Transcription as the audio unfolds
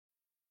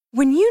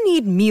When you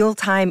need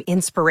mealtime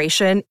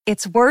inspiration,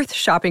 it's worth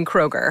shopping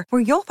Kroger,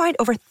 where you'll find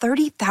over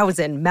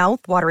 30,000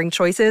 mouth-watering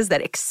choices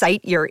that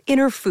excite your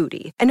inner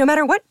foodie. And no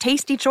matter what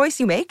tasty choice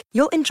you make,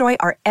 you'll enjoy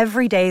our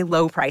everyday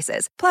low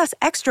prices, plus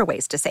extra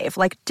ways to save,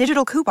 like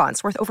digital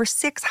coupons worth over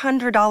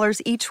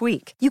 $600 each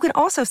week. You can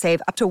also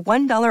save up to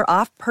 $1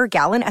 off per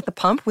gallon at the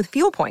pump with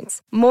fuel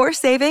points. More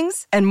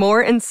savings and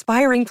more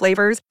inspiring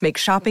flavors make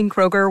shopping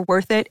Kroger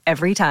worth it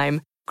every time.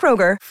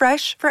 Kroger,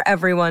 fresh for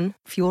everyone.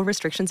 Fuel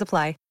restrictions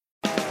apply.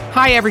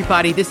 Hi,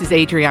 everybody. This is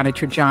Adriana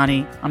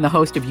Trajani. I'm the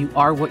host of You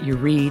Are What You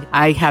Read.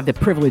 I have the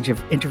privilege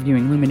of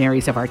interviewing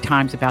luminaries of our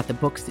times about the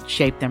books that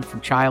shaped them from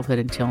childhood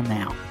until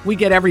now. We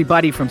get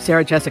everybody from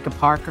Sarah Jessica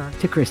Parker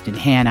to Kristen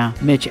Hanna,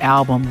 Mitch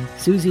Albom,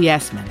 Susie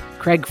Essman,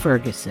 Craig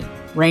Ferguson,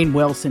 Rainn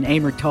Wilson,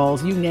 Amor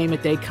Tolls, you name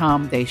it, they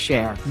come, they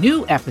share.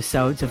 New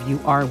episodes of You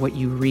Are What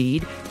You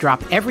Read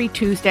drop every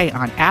Tuesday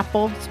on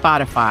Apple,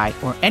 Spotify,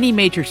 or any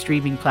major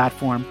streaming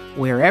platform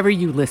wherever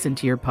you listen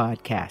to your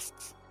podcasts.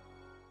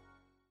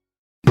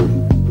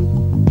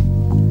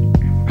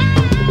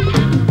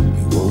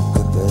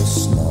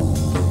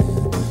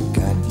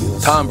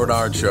 Tom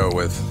Bernard Show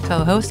with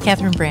co-host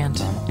Catherine Brandt,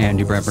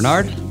 Andy Brant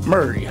Bernard,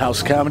 Murray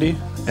House Comedy,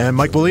 and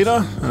Mike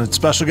Bolita, and a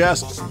special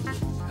guest,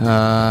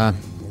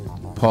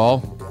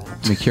 Paul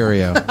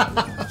Mercurio.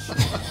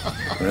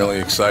 Really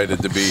excited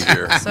to be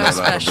here. So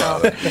special.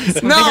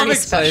 No, I'm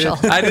excited.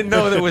 I didn't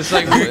know that was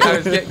like I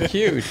was getting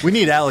cute. We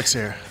need Alex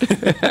here.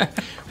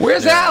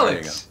 Where's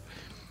Alex?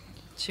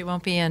 She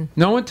won't be in.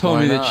 No one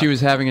told me that she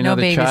was having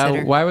another child.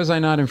 babysitter. Why was I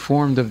not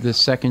informed of this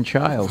second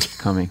child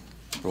coming?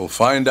 We'll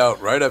find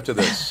out right after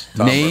this.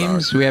 Tom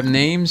Names? Bernard. We have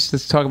names?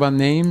 Let's talk about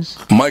names.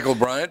 Michael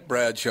Bryant,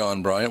 Bradshaw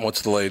and Bryant.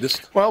 What's the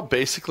latest? Well,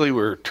 basically,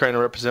 we're trying to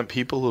represent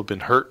people who have been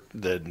hurt,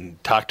 then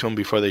talk to them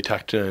before they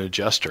talk to an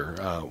adjuster.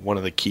 One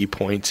of the key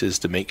points is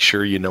to make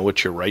sure you know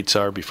what your rights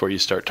are before you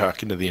start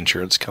talking to the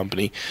insurance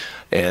company,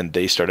 and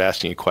they start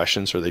asking you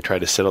questions or they try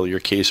to settle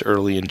your case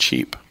early and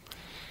cheap.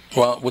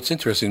 Well, what's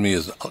interesting to me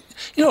is, a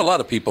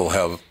lot of people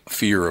have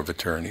fear of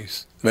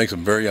attorneys. It makes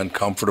them very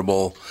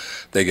uncomfortable.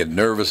 They get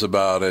nervous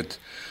about it.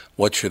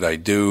 What should I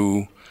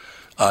do?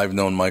 I've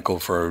known Michael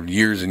for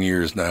years and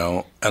years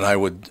now, and I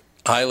would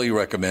highly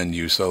recommend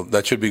you. So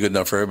that should be good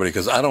enough for everybody,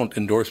 because I don't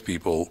endorse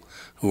people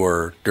who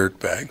are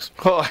dirtbags.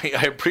 Well,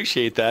 I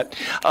appreciate that.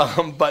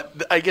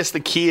 But I guess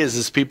the key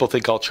is people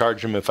think I'll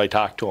charge them if I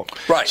talk to them.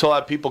 Right. So a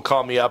lot of people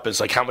call me up.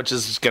 It's like, how much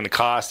is this going to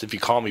cost if you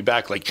call me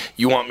back? Like,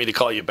 you want me to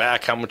call you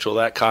back? How much will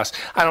that cost?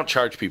 I don't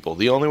charge people.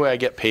 The only way I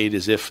get paid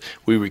is if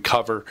we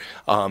recover,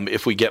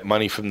 if we get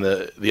money from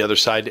the other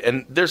side.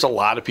 And there's a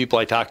lot of people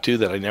I talk to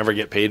that I never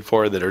get paid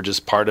for that are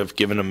just part of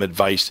giving them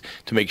advice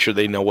to make sure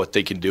they know what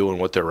they can do and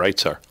what their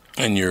rights are.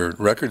 And your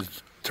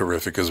record's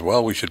terrific as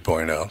well, we should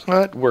point out.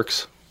 Well, it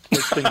works.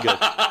 It's been good.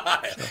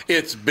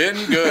 It's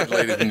been good,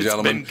 ladies and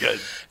gentlemen. It's been good.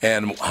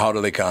 And how do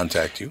they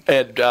contact you?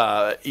 And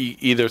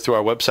either through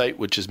our website,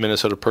 which is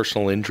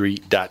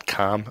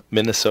minnesotapersonalinjury.com,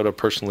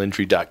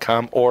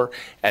 minnesotapersonalinjury.com, or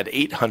at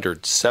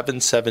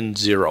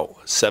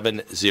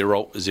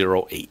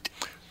 800-770-7008.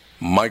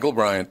 Michael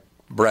Bryant,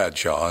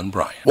 Bradshaw and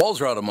Bryant.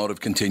 Walser Automotive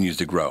continues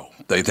to grow.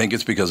 They think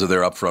it's because of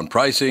their upfront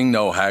pricing,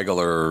 no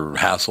haggle or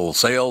hassle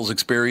sales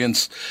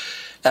experience,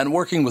 and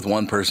working with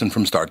one person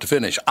from start to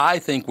finish. I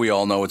think we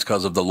all know it's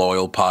because of the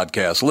loyal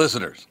podcast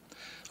listeners.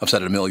 I've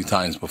said it a million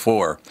times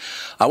before.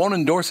 I won't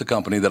endorse a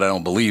company that I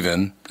don't believe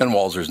in, and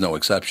Walser's no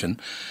exception.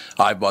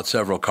 I've bought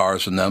several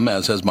cars from them,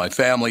 as has my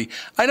family.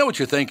 I know what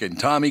you're thinking.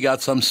 Tommy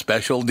got some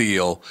special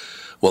deal.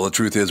 Well, the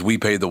truth is we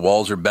paid the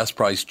Walser best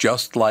price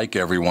just like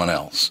everyone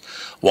else.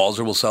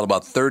 Walser will sell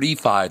about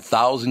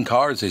 35,000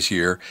 cars this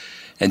year,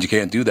 and you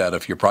can't do that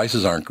if your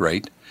prices aren't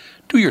great.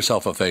 Do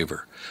yourself a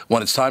favor.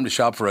 When it's time to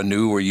shop for a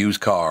new or used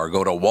car,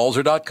 go to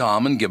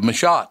walser.com and give them a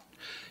shot.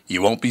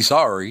 You won't be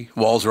sorry.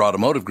 Walser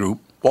Automotive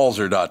Group,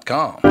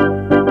 walser.com.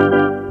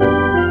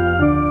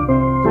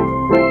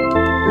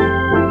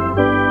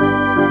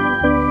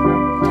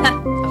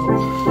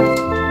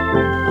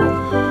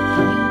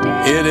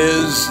 It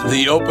is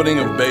the opening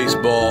of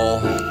baseball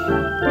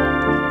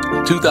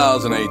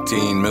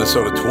 2018.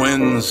 Minnesota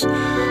Twins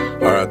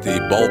are at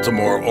the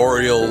Baltimore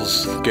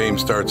Orioles. Game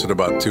starts in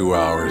about 2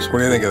 hours. What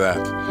do you think of that?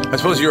 I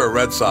suppose you're a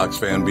Red Sox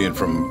fan, being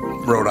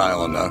from Rhode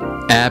Island,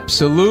 huh?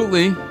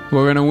 Absolutely.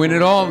 We're going to win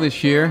it all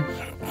this year.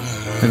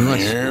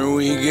 Here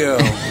we go.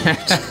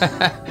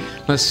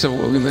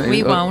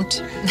 We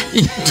won't.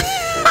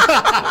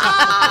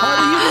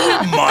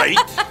 Might.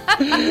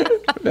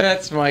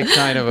 That's my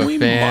kind of a We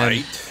fan.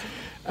 might.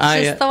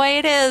 Just the way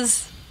it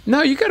is.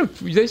 No, you got to.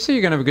 They say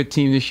you're going to have a good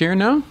team this year,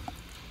 no?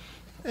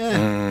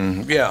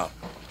 Yeah.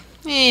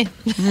 Eh.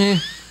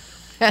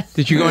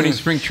 Did you go any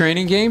spring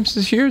training games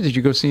this year? Did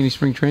you go see any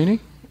spring training?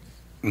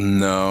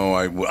 No,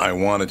 I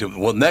wanted to.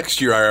 Well,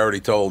 next year I already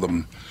told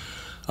them,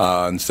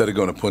 instead of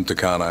going to Punta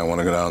Cana, I want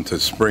to go down to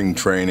spring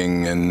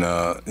training and,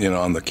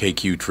 on the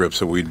KQ trip,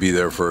 so we'd be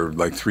there for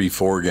like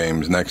 3-4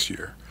 games next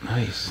year.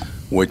 Nice.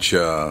 Which,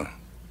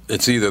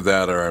 it's either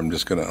that or I'm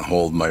just going to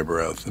hold my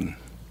breath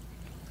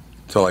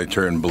until I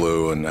turn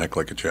blue and act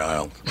like a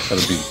child.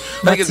 That'd be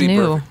What's be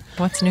new? perfect.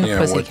 What's new,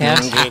 Pussycat?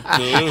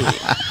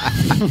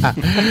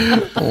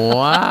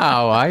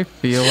 Wow, I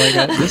feel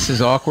like this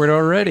is awkward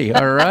already.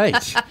 All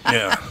right.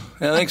 Yeah.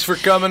 Thanks for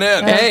coming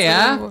in. Hey,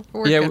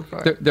 We're yeah. good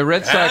for it. The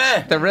Red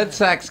Sox. The Red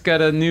Sox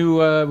got a new.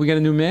 We got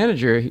a new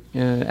manager,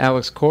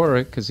 Alex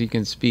Cora, because he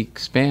can speak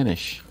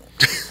Spanish.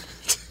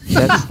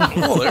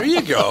 Oh, there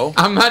you go.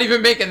 I'm not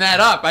even making that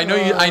up. I know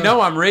you. I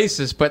know I'm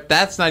racist, but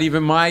that's not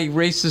even my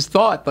racist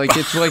thought. Like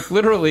it's like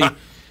literally,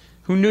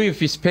 who knew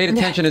if you paid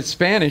attention in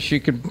Spanish, you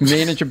could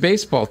manage a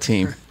baseball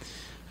team.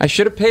 I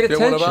should have paid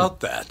attention. What about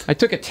that? I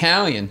took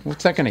Italian.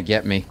 What's that going to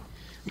get me?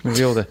 I'm going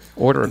to be able to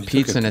order a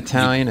pizza in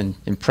Italian and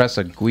impress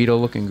a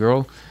Guido-looking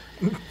girl.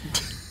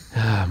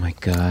 Oh, my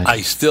God.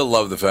 I still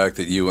love the fact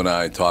that you and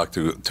I talked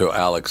to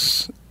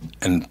Alex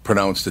and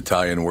pronounced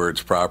Italian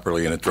words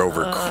properly, and it drove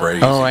her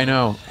crazy. Oh, I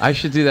know. I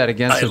should do that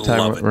again I sometime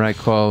love it. when I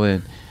call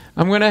in.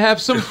 I'm going to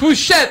have some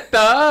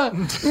bruschetta.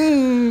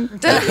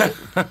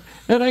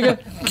 And I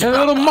got a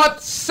little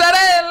mozzarella.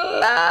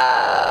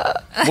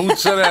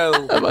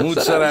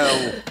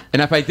 Mozzarella.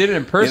 And if I did it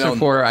in person You know-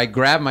 for her, I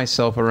grab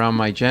myself around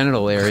my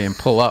genital area and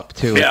pull up,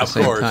 too, Yeah, at the of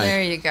same course. time.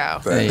 There you go.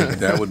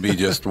 That would be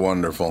just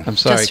wonderful. I'm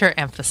sorry. Just her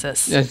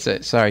emphasis. That's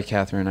it. Sorry,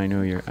 Catherine. I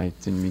know I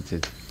didn't mean to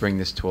bring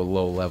this to a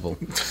low level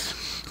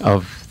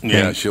of.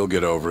 Yeah, she'll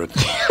get over it.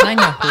 I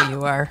know who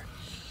you are.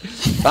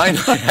 I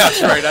know.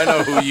 That's right. I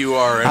know who you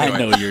are. Anyway. I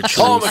know your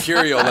Paul truth.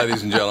 Mercurio,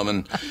 ladies and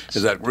gentlemen,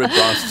 is at Rip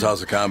Bronson's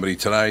House of Comedy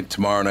tonight,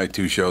 tomorrow night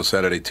 2 shows,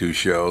 Saturday 2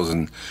 shows,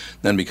 and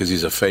then because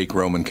he's a fake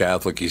Roman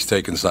Catholic, he's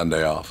taking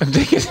Sunday off. I'm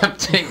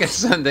taking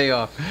Sunday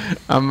off.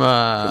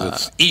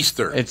 It's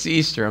Easter. It's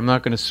Easter. I'm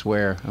not going to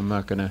swear. I'm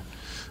going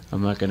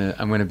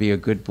to be a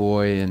good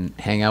boy and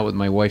hang out with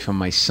my wife and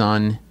my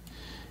son.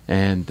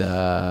 And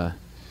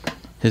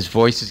his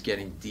voice is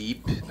getting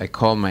deep. I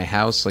called my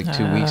house like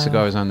 2 weeks ago.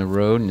 I was on the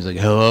road, and he's like,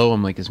 hello.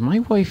 I'm like, is my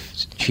wife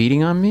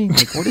cheating on me?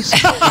 Like, what is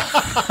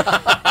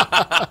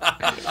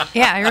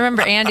Yeah, I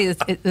remember Andy,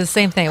 the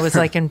same thing. It was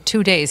like in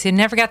 2 days. He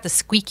never got the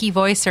squeaky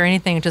voice or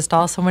anything. It just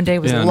all one day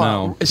was Yeah,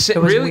 low. no. Is It it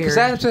was really? Because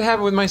weird. that's what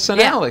happened with my son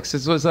Yeah. Alex.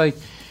 It was like,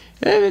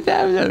 how's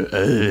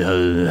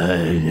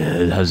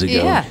it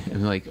going? Yeah.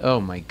 I'm like, oh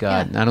my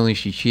God! Yeah. Not only is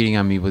she cheating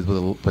on me but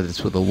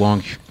it's with a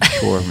long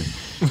shore,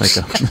 like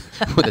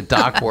with a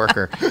dock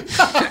worker.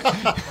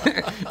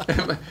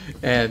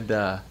 and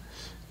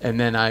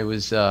then I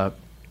was I've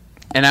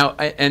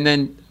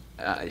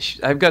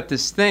got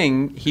this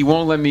thing. He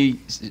won't let me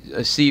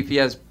see if he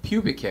has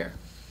pubic hair.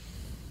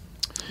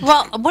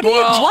 Well,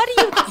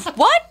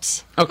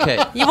 what?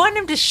 Okay. You want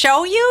him to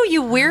show you?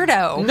 You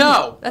weirdo.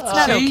 No, That's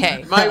not See?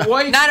 okay. My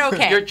wife. Not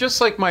okay. You're just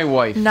like my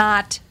wife.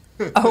 Not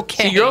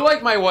okay. See, you're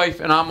like my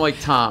wife, and I'm like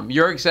Tom.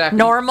 You're exactly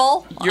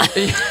normal. You're,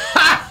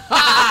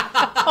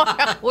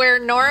 We're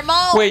normal.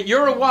 wait,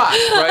 you're a what,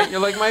 right? You're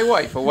like my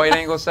wife, a white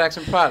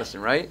Anglo-Saxon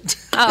Protestant, right?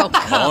 Oh,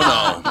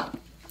 Oh,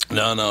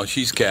 no. No,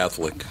 she's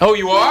Catholic. Oh,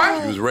 you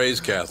are? She was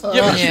raised Catholic.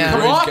 Yeah, but Yeah. you come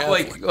Raised off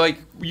Catholic. like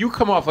you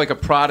come off like a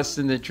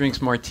Protestant that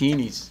drinks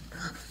martinis.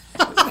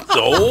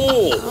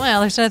 Oh.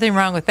 well, there's nothing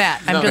wrong with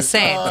that. I'm just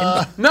saying.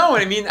 No,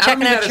 I mean I don't Checking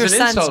mean that out your as an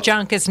son's insult.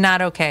 junk is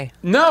not okay.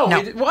 No,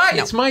 No. why?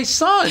 No. It's my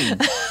son.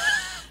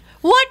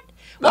 What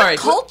All right,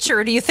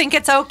 culture do you think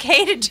it's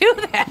okay to do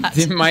that?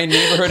 In my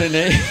neighborhood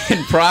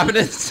in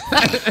Providence.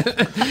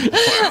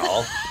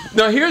 Well,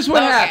 No, here's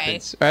what Okay.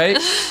 happens, right?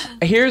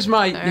 Here's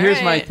my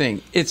right.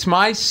 thing. It's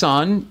my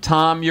son,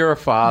 Tom. You're a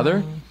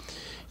father.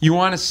 You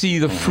want to see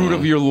the fruit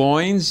of your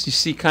loins. You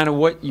see kind of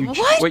what you What?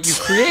 I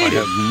created.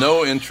 have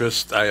no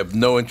interest. I have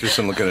no interest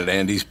in looking at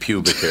Andy's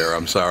pubic hair.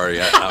 I'm sorry.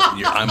 I'm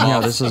Yeah,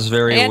 off. this is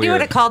very Andy would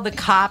weird. have called the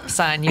cops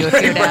on you if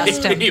you'd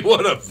asked him. He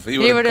would have. He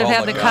would have called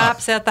had the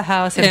cops. cops at the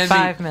house in Andy,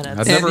 5 minutes.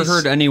 I've never Andy's-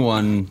 heard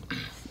anyone.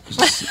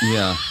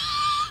 Yeah.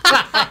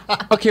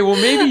 Okay, well,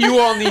 maybe you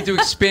all need to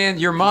expand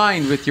your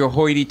mind with your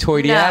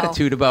hoity-toity No.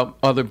 attitude about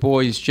other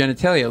boys'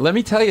 genitalia. Let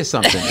me tell you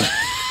something.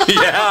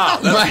 Yeah,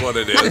 that's what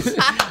it is.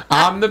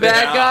 I'm the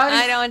bad I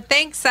guy. don't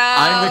think so.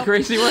 I'm the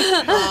crazy one.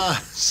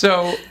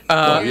 So,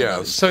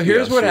 yes. so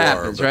here's Yes, what you are,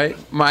 happens, but-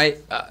 right?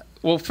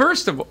 Well,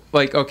 first of all,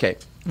 like, okay,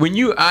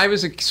 I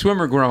was a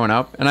swimmer growing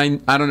up, and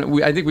I don't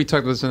know. I think we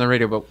talked about this on the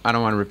radio, but I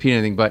don't want to repeat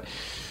anything. But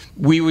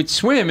we would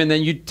swim, and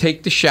then you'd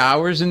take the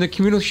showers in the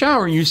communal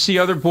shower, and you see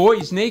other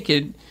boys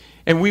naked.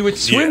 And we would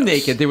swim Yes.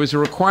 naked. There was a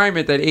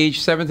requirement that age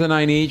 7 to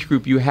 9 age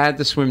group, you had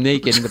to swim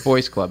naked in the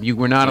boys' club. You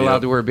were not allowed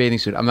Yep. to wear a bathing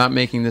suit. I'm not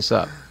making this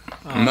up.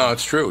 No,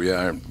 it's true.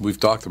 Yeah, we've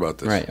talked about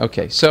this. Right.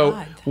 Okay. So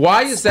Odd.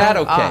 why is that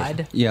So okay?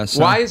 odd. Yeah.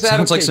 Why is that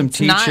Sounds like okay? some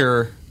not-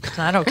 teacher. It's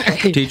not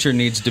okay. Teacher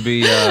needs to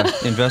be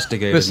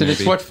investigated. Listen, maybe.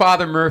 it's what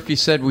Father Murphy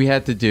said we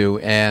had to do,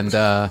 and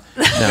no.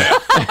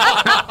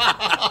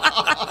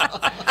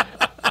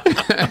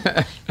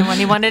 And when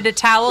he wanted to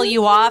towel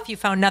you off, you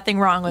found nothing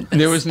wrong with this.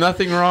 There was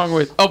nothing wrong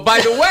with. Oh, by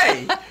the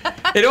way,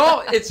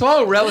 it's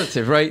all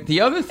relative, right?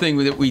 The other thing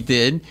that we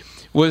did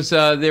was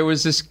there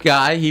was this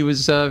guy. He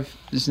was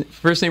his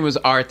first name was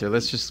Arthur.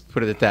 Let's just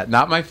put it at that.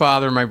 Not my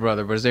father or my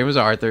brother, but his name was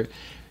Arthur.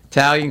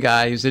 Italian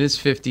guy. He was in his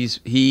 50s.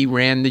 He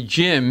ran the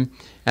gym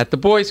at the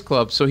boys'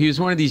 club. So he was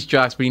one of these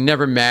jocks, but he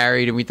never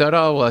married. And we thought,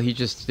 oh, well, he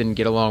just didn't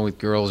get along with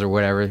girls or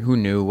whatever. Who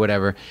knew?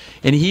 Whatever.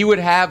 And he would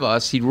have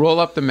us, he'd roll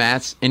up the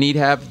mats, and he'd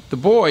have the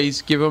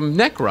boys give him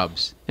neck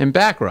rubs and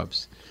back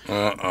rubs.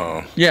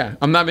 Uh-oh. Yeah,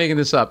 I'm not making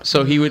this up.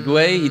 So he would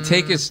he'd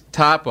take his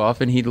top off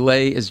and he'd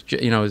lay his,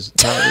 his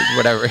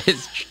whatever,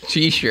 his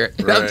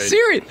t-shirt. Right. I'm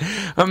serious.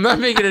 I'm not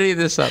making any of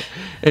this up.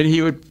 And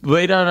he would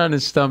lay down on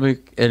his stomach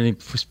and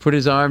he'd put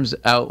his arms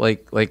out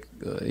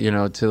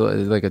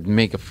to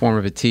make a form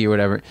of a T or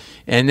whatever.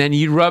 And then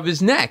he'd rub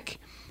his neck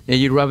and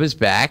you'd rub his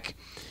back.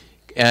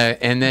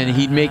 And then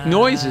he'd make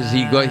noises.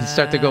 He'd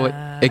start to go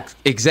like,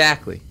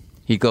 exactly.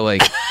 He'd go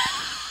like,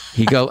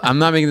 I'm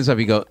not making this up.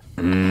 He'd go,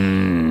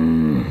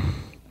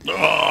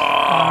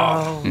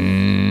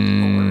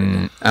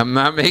 I'm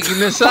not making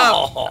this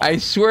up. I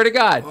swear to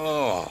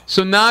God.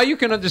 So now you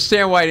can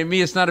understand why to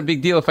me it's not a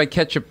big deal if I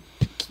catch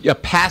a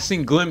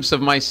passing glimpse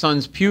of my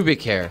son's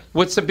pubic hair.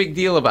 What's the big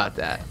deal about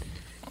that?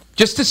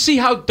 Just to see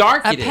how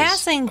dark it is. A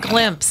passing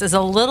glimpse is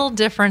a little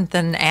different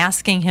than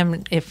asking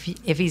him if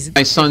he's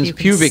my son's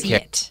pubic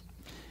hair.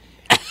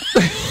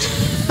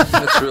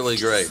 That's really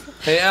great.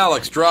 Hey,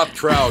 Alex, drop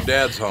trow.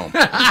 Dad's home.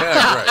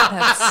 Yeah,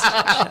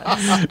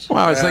 great.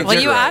 Wow, it's like well,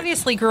 you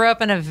obviously grew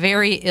up in a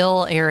very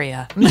ill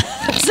area.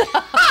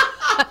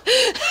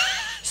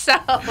 So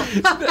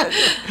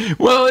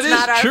well, it is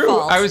not our true.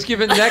 fault. I was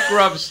giving neck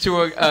rubs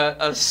to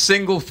a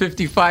single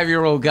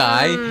 55-year-old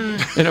guy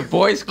in a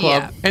boys'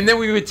 club, and then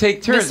we would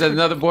take turns. And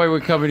another boy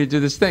would come in and do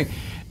this thing.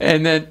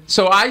 And then,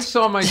 so I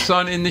saw my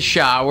son in the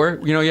shower.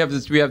 We have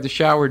the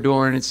shower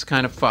door, and it's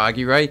kind of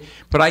foggy, right?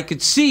 But I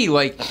could see,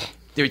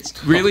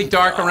 it's really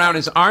dark around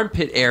his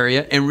armpit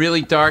area and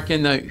really dark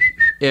in the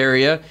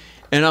area.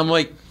 And I'm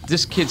like,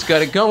 this kid's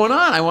got it going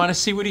on. I want to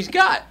see what he's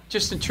got,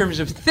 just in terms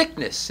of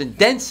thickness and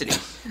density.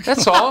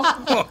 That's all.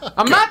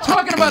 I'm not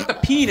talking about the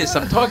penis.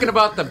 I'm talking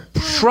about the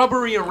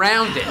shrubbery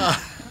around it.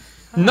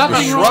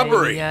 Nothing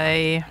shrubbery.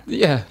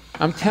 Yeah,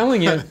 I'm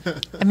telling you.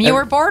 I mean, you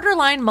were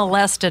borderline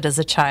molested as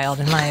a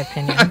child, in my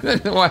opinion.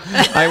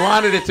 I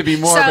wanted it to be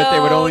more, but they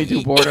would only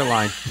do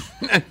borderline.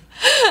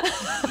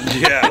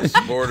 Yes,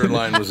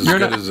 borderline was as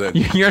good as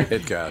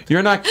it got.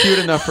 You're not cute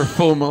enough for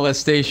full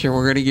molestation.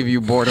 We're going to give you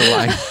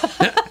borderline.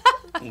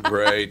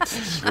 Great.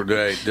 Just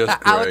great.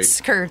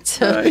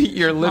 Outskirts.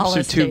 Your lips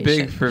are too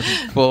big for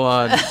full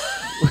on.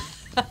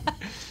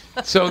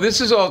 So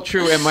this is all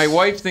true, and my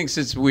wife thinks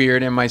it's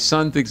weird, and my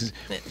son thinks it's...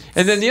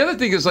 And then the other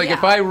thing is,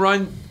 if I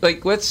run,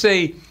 let's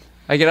say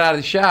I get out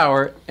of the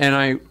shower, and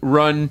I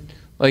run,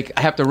 I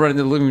have to run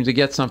into the living room to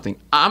get something.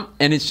 And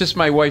it's just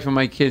my wife and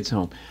my kids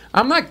home.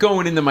 I'm not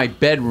going into my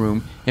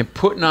bedroom and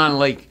putting on,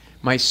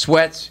 my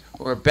sweats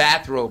or a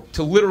bathrobe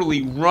to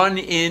literally run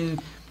in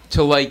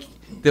to,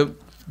 the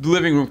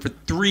living room for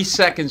 3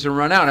 seconds and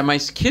run out. And my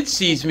kid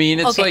sees me,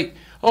 and it's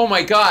oh,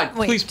 my God,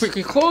 please put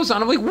your clothes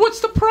on. I'm like,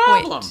 what's the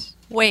problem?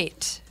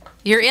 Wait.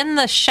 You're in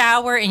the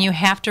shower and you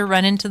have to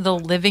run into the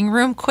living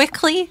room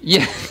quickly?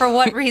 Yeah. For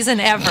what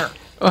reason ever?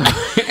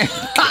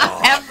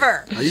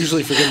 Ever. I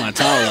usually forget my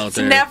towel out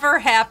there. It's never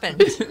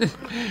happened.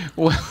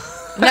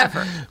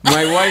 Never.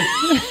 My wife...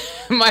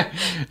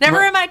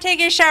 Never am I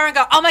taking a shower and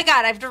go, oh my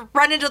God, I have to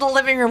run into the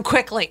living room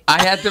quickly.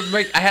 I had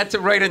to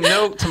write a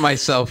note to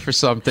myself for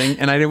something,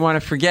 and I didn't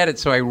want to forget it,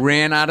 so I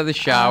ran out of the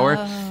shower,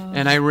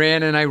 and I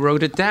ran and I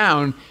wrote it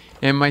down.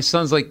 And my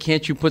son's like,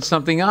 can't you put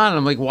something on? And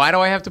I'm like, why do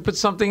I have to put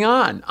something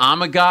on?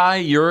 I'm a guy,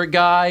 you're a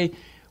guy,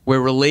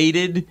 we're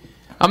related.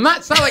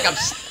 It's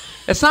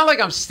not like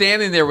I'm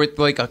standing there with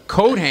a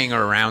coat hanger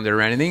around it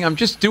or anything. I'm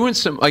just doing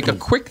a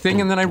quick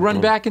thing, and then I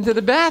run back into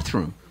the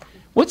bathroom.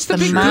 What's the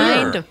big deal? The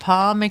mind of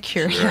Paul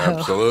Mercurio. Yeah,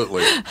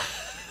 absolutely.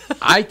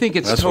 I think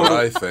it's That's what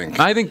I think.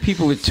 I think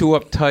people are too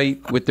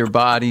uptight with their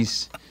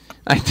bodies.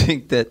 I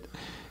think that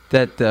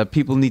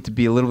people need to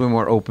be a little bit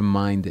more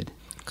open-minded.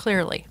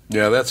 Clearly.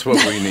 Yeah, that's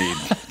what we need.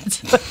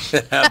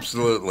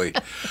 Absolutely.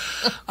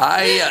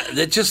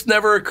 It just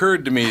never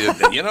occurred to me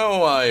that,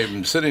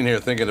 I'm sitting here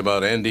thinking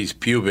about Andy's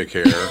pubic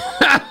hair.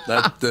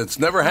 That's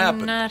never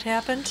happened. Not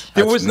happened?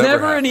 There was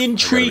never an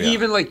intrigue,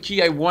 even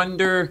I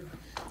wonder...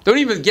 Don't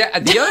even get...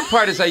 The other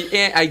part is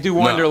I do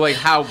wonder,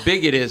 how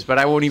big it is, but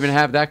I won't even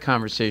have that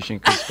conversation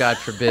because, God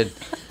forbid,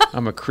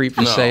 I'm a creep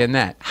for saying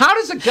that. How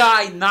does a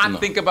guy not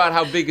think about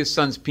how big his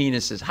son's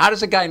penis is? How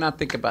does a guy not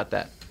think about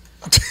that?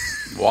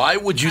 Why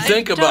would you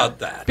think about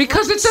that?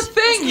 Because it's a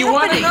thing. You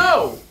want to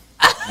know.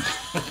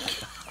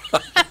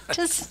 I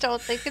just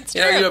don't think it's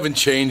true. Yeah, you haven't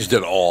changed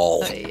at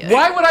all.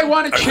 Why would I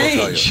want to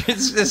change?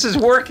 This is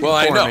working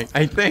for me.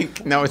 I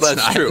think. No, it's not.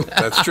 That's true.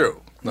 That's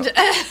true.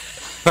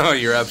 No,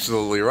 you're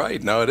absolutely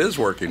right. No, it is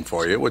working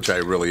for you, which I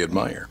really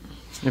admire.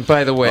 And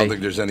by the way... I don't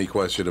think there's any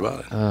question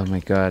about it. Oh,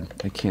 my God.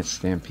 I can't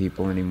stand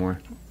people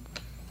anymore.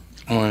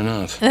 Why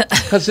not?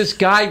 Because this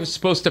guy was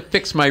supposed to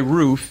fix my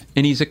roof,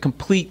 and he's a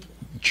complete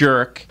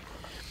jerk.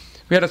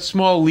 We had a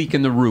small leak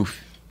in the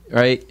roof,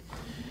 right?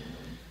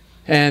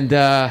 And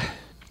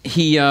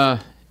he...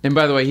 and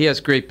by the way, he has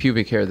great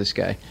pubic hair, this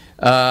guy.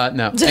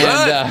 No. And,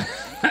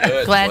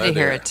 Glad to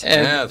hear it.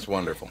 Yeah, it's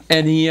wonderful.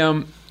 And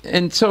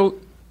and so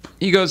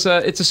he goes,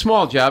 it's a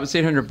small job. It's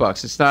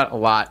 $800. It's not a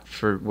lot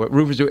for what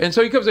roofers do. And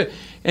so he comes in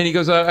and he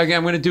goes, okay,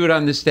 I'm going to do it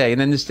on this day. And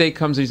then this day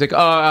comes and he's like,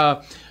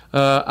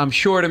 I'm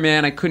short a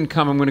man. I couldn't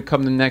come. I'm going to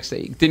come the next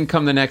day. He didn't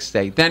come the next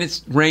day. Then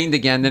it's rained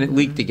again. Then it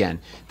leaked again.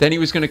 Then he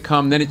was going to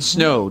come. Then it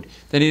snowed.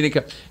 Then he didn't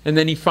come. And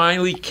then he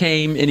finally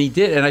came and he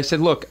did. And I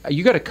said, look,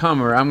 you got to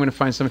come or I'm going to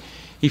find something.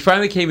 He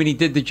finally came and he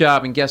did the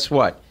job. And guess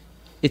what?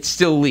 It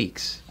still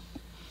leaks.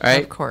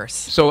 Right? Of course.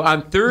 So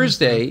on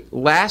Thursday,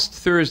 last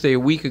Thursday, a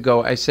week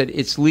ago, I said,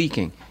 it's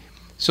leaking.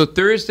 So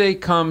Thursday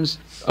comes,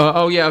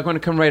 I'm going to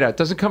come right out.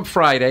 Doesn't come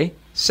Friday.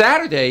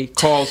 Saturday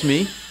calls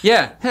me.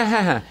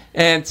 Yeah.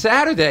 And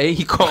Saturday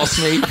he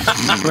calls me,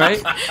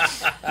 right?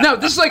 No,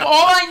 this is like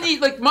all I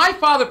need. Like my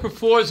father put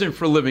floors in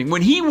for a living.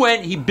 When he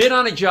went, he bid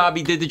on a job,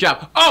 he did the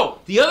job. Oh,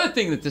 the other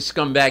thing that the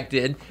scumbag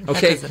did,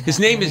 okay, his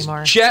name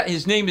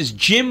is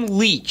Jim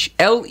Leach,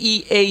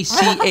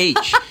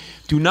 Leach.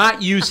 Do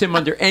not use him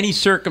under any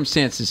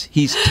circumstances.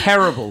 He's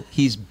terrible.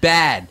 He's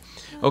bad.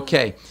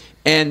 Okay.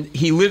 And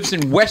he lives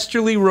in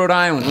Westerly, Rhode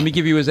Island. Let me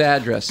give you his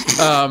address.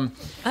 All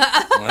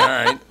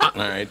right.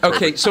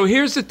 Okay, so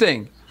here's the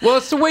thing. Well,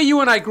 it's the way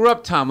you and I grew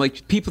up, Tom.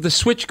 Like, the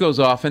switch goes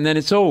off, and then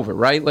it's over,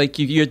 right? Like,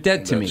 you're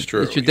dead to me. That's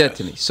true, You're dead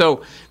to me.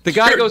 So the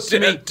guy goes to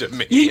me. You're dead to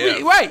me,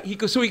 yes. Right. He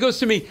goes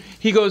to me.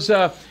 He goes,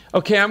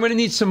 okay, I'm going to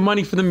need some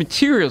money for the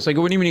materials. I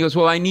go, what do you mean? He goes,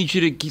 well, I need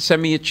you to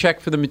send me a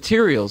check for the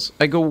materials.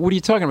 I go, what are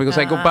you talking about? He goes,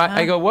 I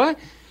go, what?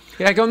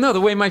 I go, no, the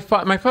way my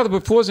father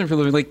put floors in for a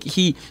living. Like,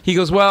 he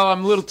goes, well,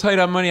 I'm a little tight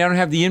on money. I don't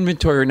have the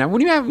inventory right now. What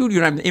do you have? You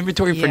don't have the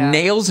inventory for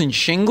nails and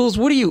shingles?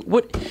 What are you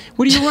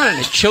running,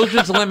 a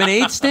children's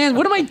lemonade stand?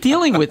 What am I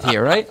dealing with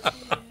here, right?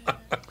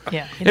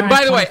 Yeah. And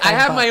by the way, I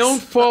have my own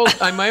fault.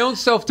 I'm my own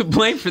self to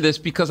blame for this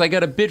because I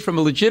got a bid from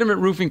a legitimate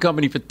roofing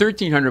company for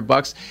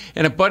 $1,300,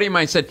 and a buddy of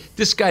mine said,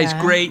 "This guy's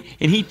great,"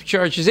 and he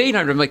charges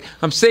 $800. I'm like,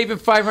 I'm saving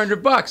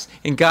 $500,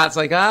 and God's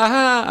like,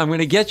 I'm going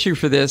to get you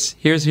for this.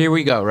 Here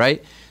we go,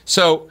 right?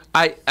 So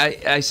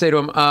I say to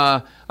him,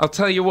 I'll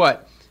tell you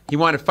what. He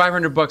wanted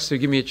 $500 to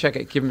give me a check.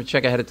 Give him a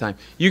check ahead of time.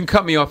 You can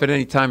cut me off at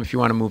any time if you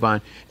want to move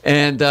on.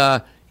 And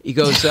he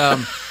goes,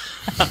 and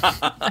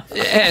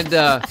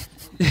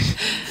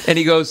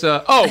he goes,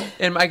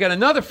 and I got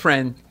another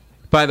friend,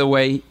 by the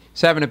way.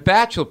 He's having a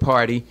bachelor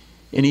party,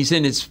 and he's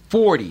in his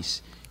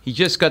 40s. He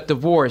just got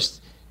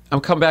divorced. I'll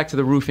come back to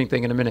the roofing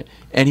thing in a minute.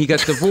 And he got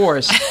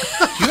divorced. Do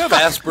you have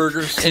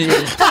Asperger's?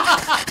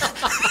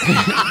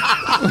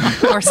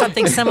 Or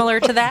something similar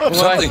to that?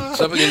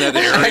 Something in that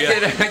area.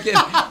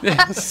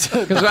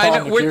 Because I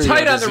know we're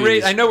tight on the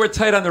radio. I know we're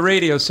tight on the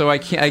radio, so I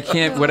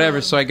can't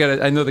whatever. So I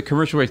know the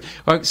commercial rates.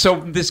 So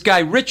this guy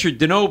Richard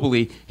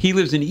DeNobili, he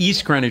lives in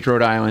East Greenwich,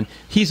 Rhode Island.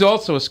 He's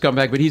also a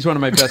scumbag, but he's one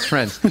of my best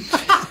friends.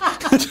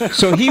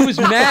 So he was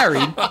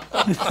married,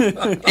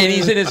 and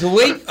he's in his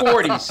late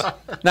 40s.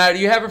 Now, do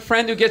you have a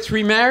friend who gets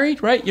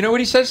remarried? Right? You know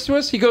what he says to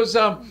us? He goes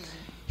to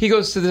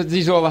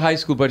these are all the high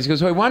school buddies. He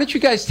goes, why don't you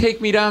guys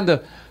take me down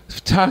to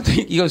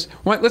he goes,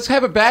 let's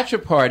have a bachelor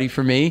party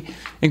for me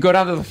and go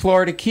down to the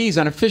Florida Keys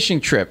on a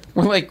fishing trip.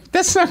 We're like,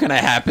 that's not going to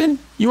happen.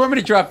 You want me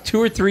to drop $2,000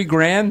 or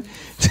 $3,000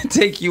 to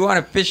take you on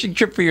a fishing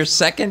trip for your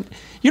second?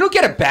 You don't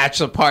get a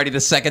bachelor party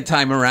the second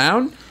time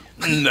around.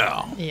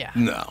 No. Yeah.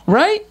 No.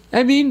 Right?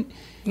 I mean...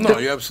 No,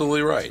 you're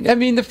absolutely right. I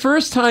mean, the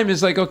first time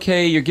is like,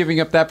 okay, you're giving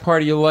up that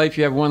part of your life.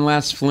 You have one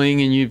last fling,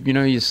 and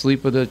you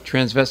sleep with a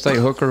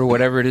transvestite hooker or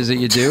whatever it is that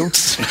you do.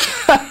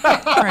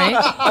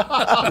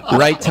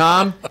 Right,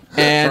 Tom?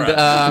 And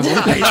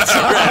right,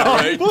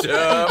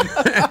 Tom.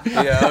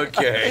 Yeah,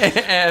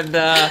 okay. And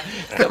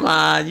come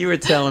on, you were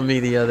telling me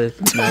the other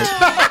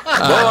night.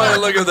 Boy,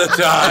 look at the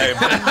time.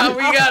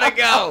 We gotta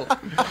go.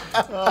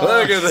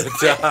 Look at the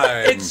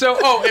time. It's so.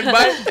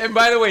 And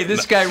by the way,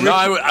 this guy. No,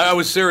 I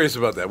was serious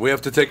about that. We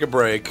have to take a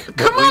break.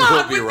 Come on, we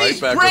will be right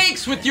these back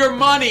breaks with your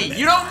money.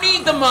 You don't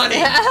need the money.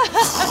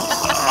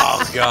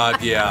 Oh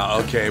God, yeah.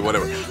 Okay,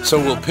 whatever. So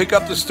we'll pick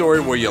up the story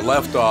where you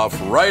left off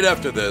right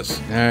after this.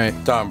 All right,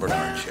 Tom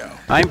Bernard Show.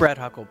 I'm Brad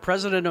Huckle,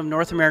 president of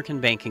North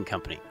American Banking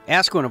Company.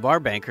 Ask one of our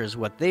bankers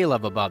what they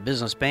love about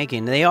business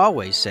banking. They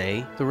always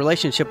say the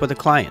relationship with the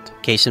client.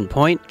 Case in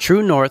point,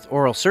 True North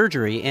Oral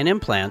Surgery and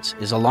Implants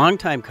is a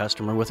longtime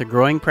customer with a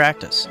growing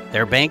practice.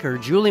 Their banker,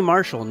 Julie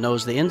Marshall,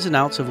 knows the ins and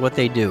outs of what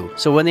they do.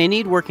 So when they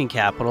need working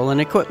capital,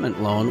 an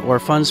equipment loan, or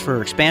funds for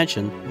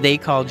expansion, they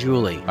call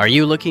Julie. Are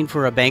you looking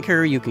for a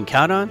banker you can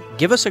count on?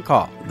 Give us a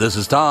call. This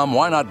is Tom.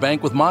 Why not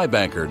bank with my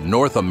banker,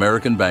 North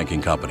American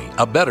Banking Company?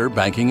 A better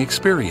banking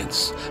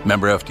experience.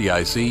 Member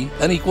FDIC,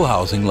 an equal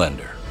housing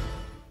lender.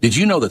 Did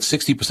you know that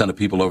 60% of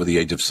people over the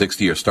age of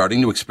 60 are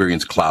starting to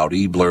experience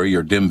cloudy, blurry,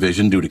 or dim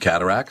vision due to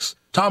cataracts?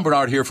 Tom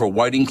Bernard here for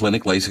Whiting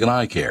Clinic LASIK and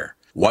Eye Care.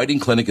 Whiting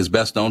Clinic is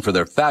best known for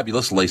their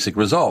fabulous LASIK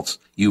results.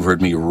 You've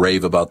heard me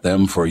rave about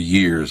them for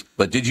years.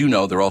 But did you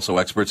know they're also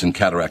experts in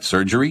cataract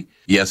surgery?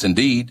 Yes,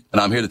 indeed.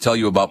 And I'm here to tell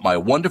you about my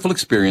wonderful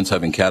experience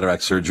having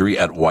cataract surgery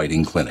at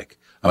Whiting Clinic.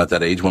 I'm at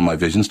that age when my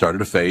vision started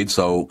to fade,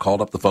 so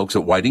called up the folks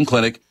at Whiting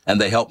Clinic, and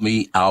they helped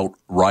me out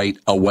right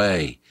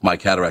away. My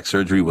cataract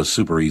surgery was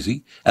super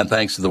easy, and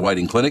thanks to the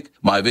Whiting Clinic,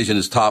 my vision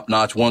is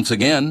top-notch once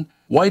again.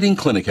 Whiting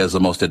Clinic has the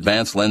most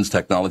advanced lens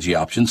technology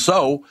options,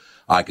 so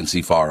I can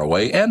see far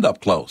away and up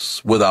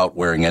close without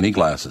wearing any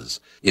glasses.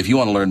 If you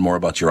want to learn more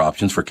about your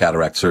options for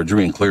cataract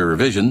surgery and clearer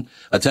vision,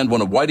 attend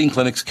one of Whiting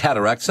Clinic's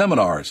cataract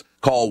seminars.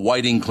 Call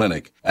Whiting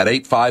Clinic at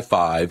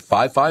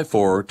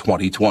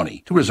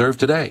 855-554-2020 to reserve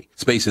today.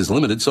 Space is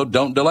limited, so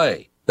don't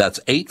delay.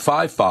 That's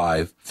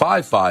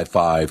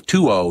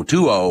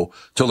 855-555-2020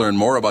 to learn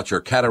more about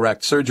your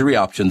cataract surgery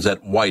options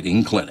at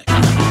Whiting Clinic.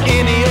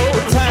 Any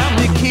old time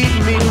you keep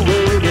me waiting.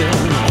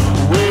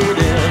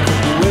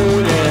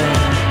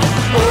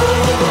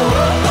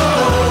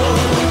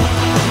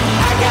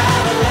 I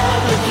got a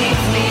love that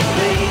keeps me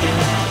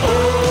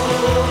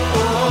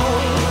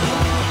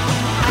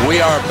waiting.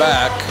 We are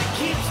back.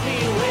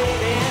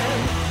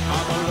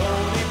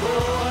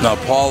 Now,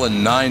 Paul,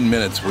 in 9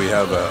 minutes we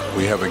have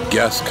a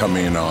guest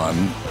coming on,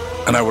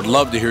 and I would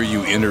love to hear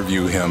you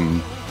interview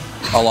him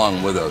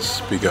along with us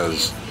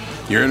because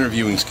your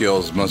interviewing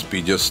skills must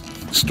be just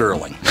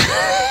sterling.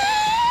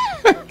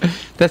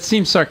 That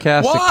seemed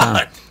sarcastic. What? Tom.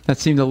 That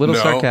seemed a little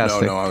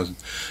sarcastic. No, I was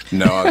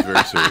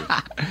very serious.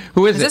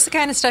 Who is Is it? this the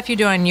kind of stuff you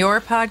do on your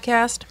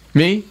podcast?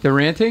 Me? The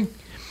ranting?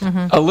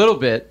 Mm-hmm. A little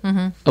bit.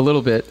 A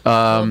little bit.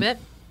 A little bit?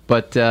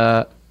 But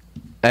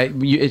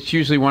it's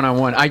usually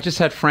one-on-one. I just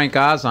had Frank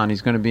Oz on.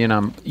 He's going to be in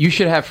on. You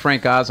should have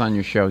Frank Oz on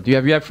your show.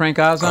 Have you had Frank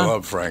Oz on? I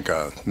love Frank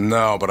Oz.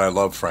 No, but I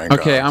love Frank Oz.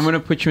 Okay, I'm going to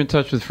put you in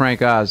touch with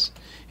Frank Oz,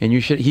 and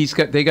you should.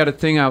 They got a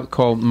thing out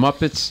called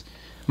Muppet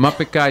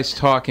Guys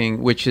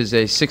Talking, which is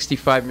a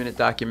 65-minute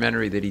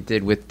documentary that he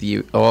did with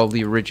all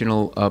the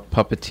original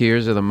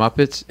puppeteers of the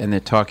Muppets, and they're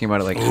talking about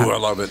it like. Ooh, I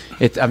love it.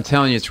 I'm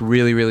telling you, it's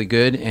really, really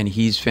good, and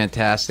he's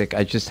fantastic.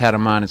 I just had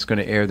him on. It's going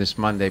to air this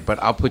Monday,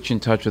 but I'll put you in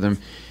touch with him,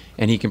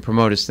 and he can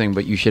promote his thing.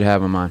 But you should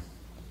have him on.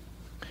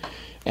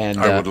 And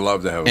I would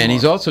love to have him and on.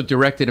 he's also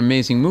directed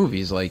amazing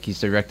movies. Like he's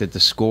directed The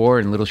Score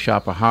and Little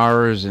Shop of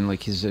Horrors, and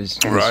like his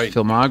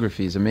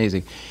filmography is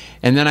amazing.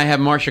 And then I have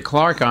Marcia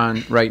Clark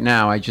on right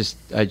now. I just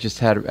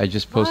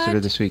posted her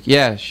this week.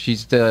 Yeah,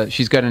 she's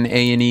got an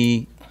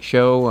A&E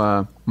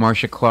show,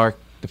 Marcia Clark,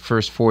 The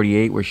First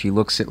 48, where she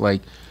looks at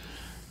like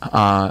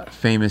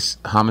famous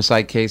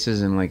homicide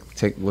cases and like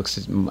looks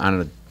at, I don't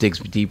know, digs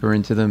deeper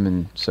into them.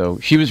 And so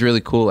she was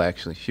really cool,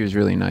 actually. She was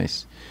really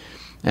nice.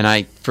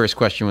 And first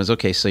question was,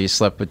 okay, so you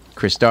slept with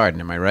Chris Darden,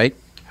 am I right?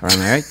 Am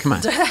I right? Come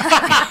on.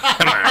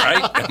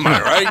 Am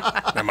I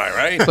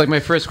right? It's like my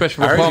first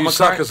question for I heard Paul you McCartney.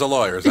 suck as a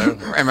lawyer. Is that...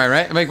 Am I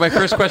right? Like my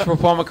first question for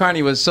Paul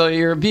McCartney was, so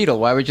you're a Beatle.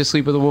 Why would you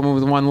sleep with a woman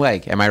with one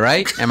leg? Am I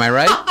right? Am I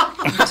right?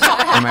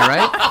 Am I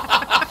right?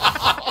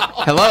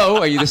 Hello?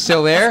 Are you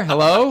still there?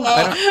 Hello?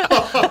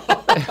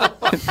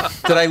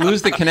 Did I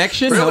lose the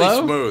connection? Really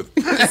Hello? smooth.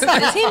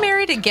 Is he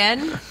married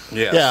again?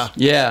 Yes.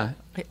 Yeah.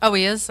 Oh,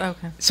 he is?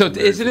 Okay. So Married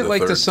isn't for it the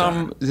like third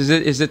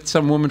is it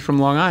some woman from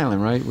Long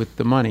Island, right? With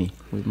the money.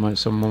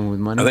 Some woman with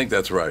money? I think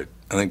that's right.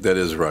 I think that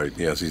is right.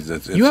 Yes,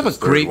 it's You have a his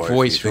third great wife.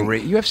 voice You for think-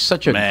 radio. You have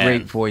such a Man.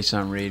 great voice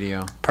on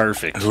radio.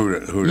 Perfect.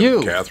 Who?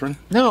 You. Catherine?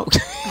 No.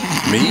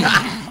 Me?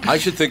 I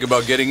should think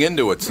about getting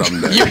into it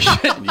someday. You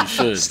should. You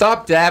should.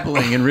 Stop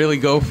dabbling and really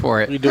go for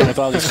What are you it. doing with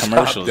all these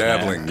commercials, Stop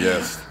dabbling. man?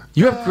 Yes.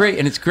 You have great,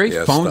 and it's great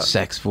Yes, phone stop.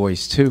 sex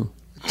voice, too.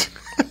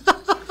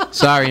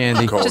 Sorry,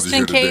 Andy. Cold Just as in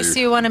you case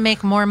today. you want to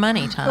make more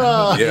money, Tom. you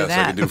can do Yes, I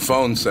that. can do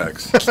phone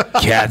sex.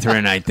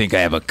 Catherine, I think I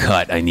have a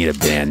cut. I need a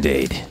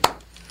Band-Aid.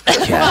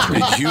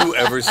 Catherine, Did you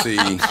ever see?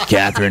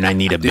 Catherine, I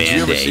need a Did you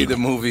ever see Band-Aid. the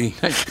movie?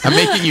 I'm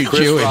making you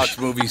Chris Jewish. Rock's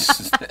movie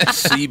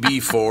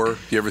CB4. Do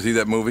you ever see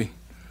that movie?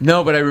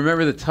 No, but I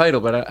remember the title,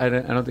 but I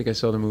don't think I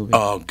saw the movie.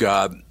 Oh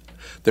God,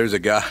 there's the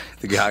guy,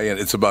 and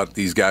it's about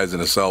these guys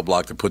in a cell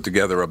block to put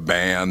together a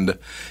band,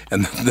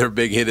 and their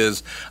big hit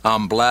is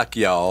 "I'm black,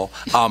 y'all,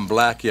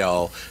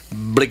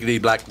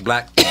 blickety black,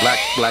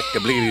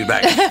 blickety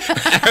black,"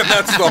 and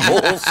that's the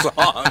whole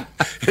song.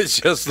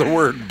 It's just the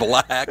word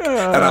black,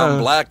 and I'm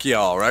black,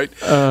 y'all, right?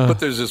 But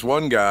there's this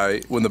one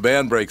guy, when the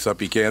band breaks up,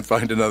 he can't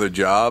find another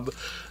job.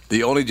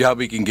 The only job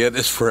he can get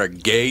is for a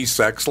gay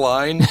sex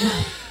line.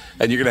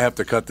 And you're going to have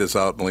to cut this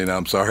out, Melina,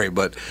 I'm sorry,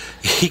 but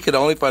he could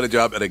only find a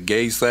job at a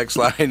gay sex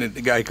line, and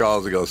the guy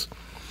calls and goes,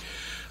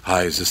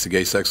 "Hi, is this the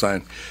gay sex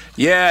line?"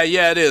 Yeah,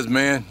 it is,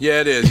 man.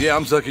 Yeah, it is. Yeah,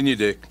 I'm sucking your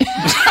dick.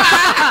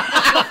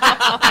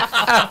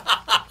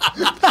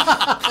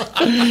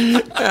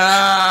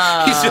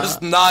 He's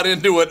just not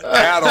into it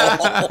at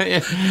all.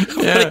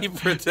 But he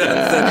pretends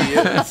that he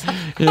is.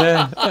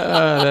 Yeah,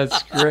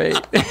 that's great.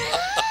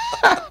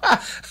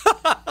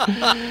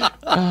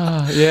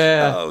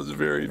 Yeah. Oh, it was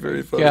very,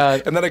 very funny.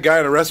 God. And then a guy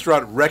in a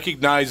restaurant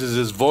recognizes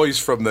his voice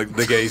from the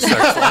gay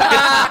sex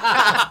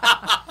line.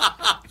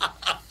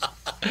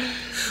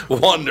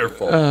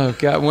 Wonderful. Oh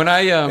God! When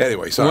I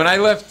Anyway, sorry. when I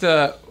left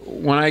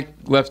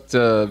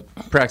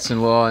practicing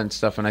law and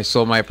stuff, and I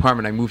sold my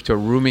apartment, I moved to a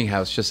rooming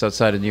house just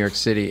outside of New York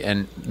City.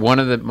 And one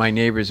of my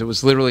neighbors, it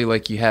was literally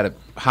like you had a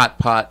hot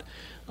pot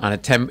in a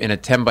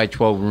 10 by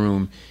 12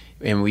 room,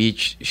 and we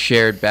each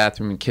shared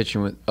bathroom and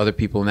kitchen with other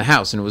people in the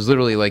house. And it was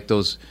literally like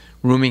those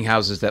rooming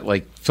houses that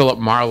like Philip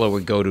Marlowe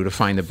would go to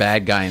find the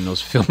bad guy in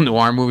those film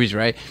noir movies,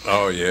 right?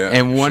 Oh, yeah.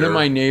 And one of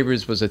my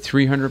neighbors was a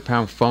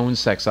 300-pound phone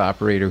sex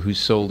operator who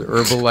sold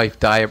Herbalife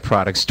diet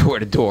products door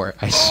to door.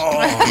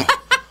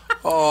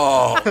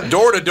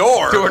 Door to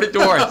door. Door to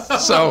door.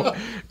 So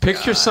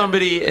picture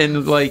somebody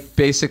in like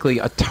basically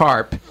a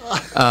tarp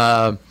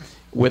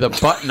with a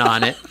button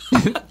on it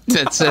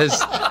that says,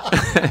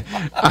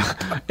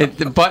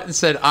 the button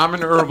said, "I'm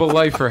an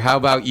Herbalifer, how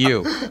about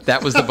you?"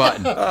 That was the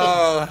button.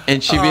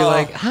 And she'd be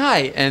like,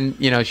 "Hi." And,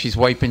 she's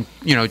wiping,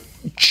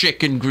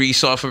 chicken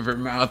grease off of her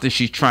mouth as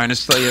she's trying to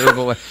sell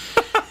Herbalife.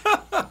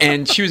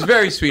 And she was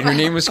very sweet. Her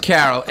name was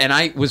Carol, and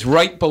I was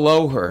right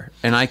below her,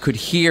 and I could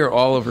hear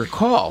all of her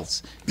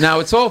calls. Now,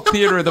 it's all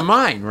theater of the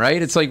mind,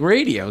 right? It's like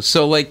radio.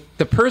 So, like,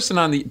 the person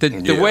on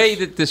the way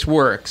that this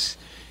works,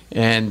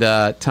 and,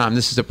 Tom,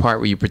 this is the part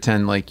where you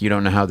pretend like you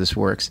don't know how this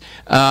works.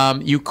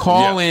 You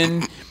call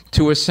in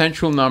to a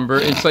central number.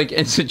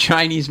 It's a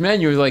Chinese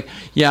menu. It's like,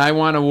 yeah, I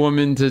want a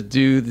woman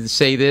to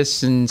say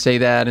this and say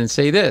that and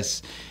say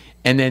this.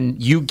 And then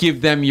you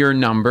give them your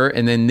number,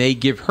 and then they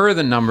give her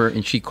the number,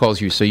 and she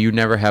calls you. So you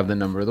never have the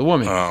number of the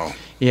woman. Oh.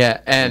 Yeah,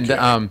 and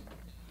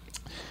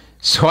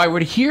so I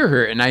would hear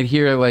her, and I'd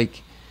hear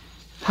like,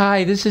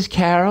 "Hi, this is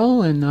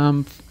Carol, and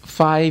I'm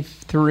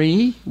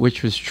 5'3",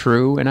 which was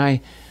true, and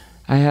I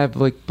have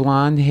like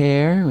blonde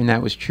hair, and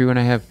that was true, and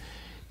I have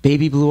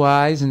baby blue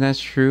eyes, and that's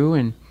true,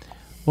 and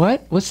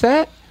what's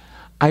that?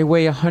 I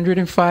weigh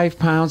 105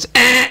 pounds.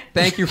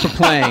 Thank you for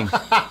playing."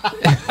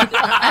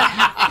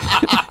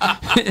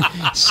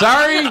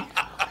 Sorry.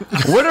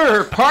 What are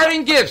her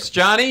parting gifts,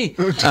 Johnny?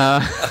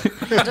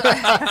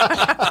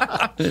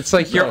 It's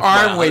like your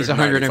arm weighs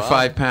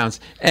 105 pounds.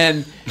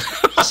 And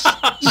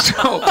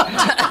so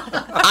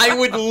I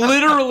would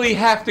literally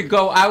have to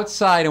go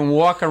outside and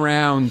walk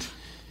around.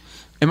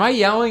 Am I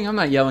yelling? I'm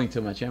not yelling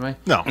too much, am I?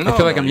 No. I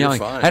feel like I'm yelling.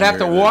 Fine. I'd have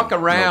to walk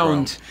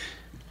around. No,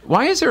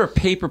 why is there a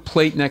paper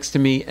plate next to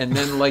me and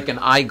then like an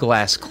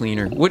eyeglass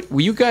cleaner? What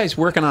were you guys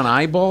working on,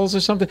 eyeballs or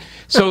something?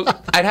 So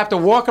I'd have to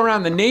walk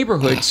around the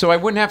neighborhood so I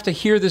wouldn't have to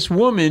hear this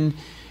woman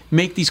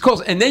make these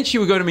calls. And then she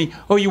would go to me,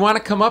 "Oh, you want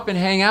to come up and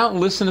hang out and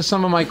listen to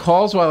some of my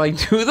calls while I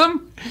do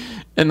them?"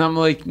 And I'm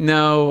like,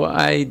 "No,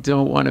 I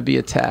don't want to be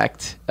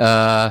attacked.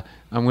 I'm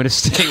going to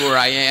stay where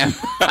I am."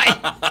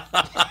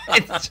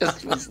 It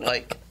just was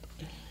like...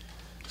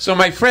 So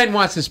my friend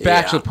wants this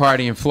bachelor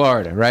party in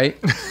Florida, right?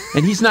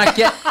 And he's not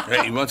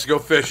getting... He wants to go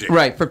fishing.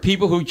 Right. For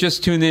people who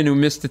just tuned in, who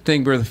missed the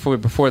thing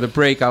before the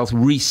break, I'll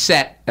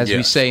reset, as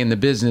we say in the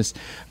business.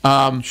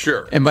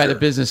 Sure. And by the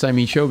business, I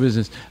mean show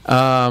business.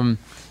 And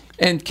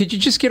could you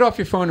just get off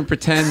your phone and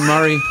pretend,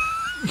 Murray?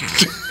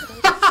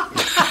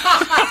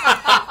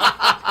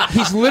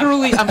 He's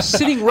literally, I'm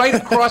sitting right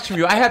across from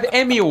you. I have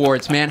Emmy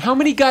Awards, man. How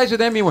many guys with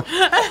Emmy Awards?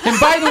 And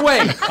by the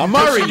way,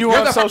 Murray,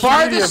 you're the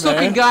farthest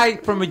looking guy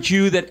from a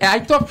Jew that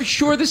I thought for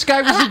sure this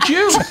guy was a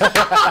Jew.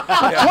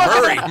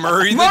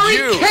 Murray the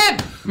Jew.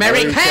 Kemp.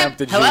 Murray Kemp.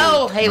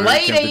 Hello, hey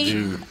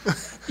lady.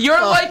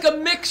 You're like a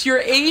mix. You're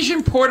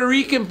Asian, Puerto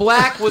Rican,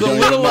 black with a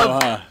little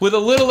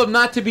of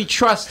not to be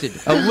trusted.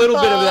 A little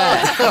bit of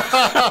that.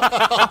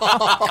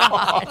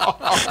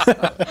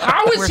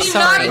 How is he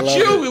not a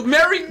Jew?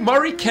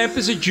 Murray Kemp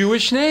is a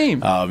Jewish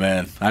name. Oh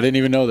man, I didn't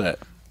even know that.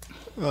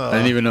 I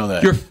didn't even know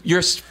that.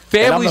 Your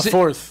family's I'm the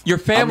fourth. Your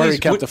family's. Murray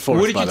Kemp the fourth.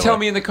 What did you tell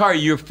me in the car?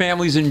 Your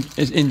family's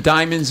in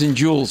diamonds and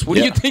jewels. What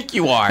do you think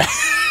you are?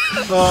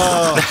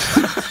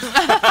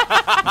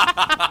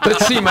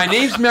 Let's see. My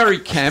name's Murray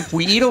Kemp.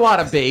 We eat a lot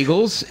of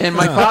bagels, and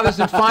my father's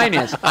in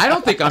finance. I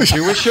don't think I'm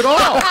Jewish at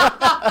all.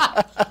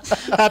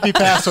 Happy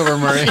Passover,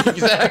 Murray.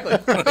 Exactly.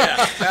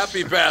 Yeah.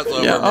 Happy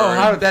Passover, Yeah. Oh,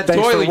 how did that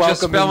doily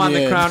just spell on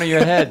the crown of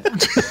your head?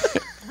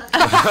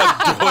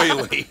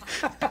 Doily.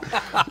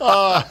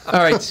 All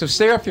right, so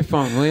stay off your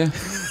phone, will you?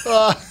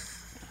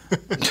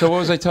 So what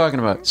was I talking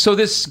about? So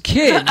this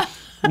kid,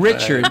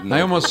 Richard,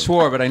 I almost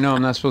swore, but I know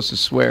I'm not supposed to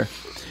swear.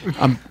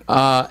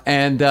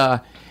 And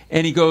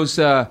he goes.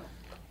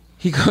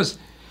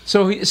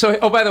 So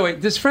oh, by the way,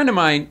 this friend of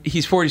mine,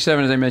 he's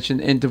 47, as I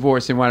mentioned, and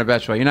divorced and wanted a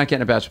bachelor party. You're not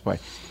getting a bachelor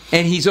party.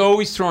 And he's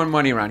always throwing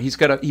money around.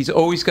 He's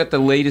always got the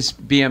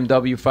latest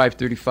BMW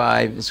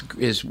 535.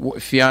 His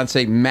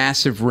fiance,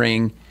 massive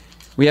ring.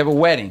 We have a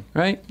wedding,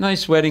 right?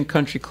 Nice wedding,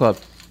 country club.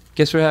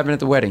 Guess what happened at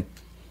the wedding?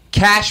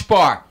 Cash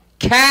bar.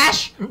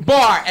 Cash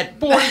bar at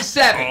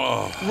 47.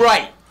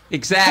 Right.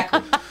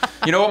 Exactly.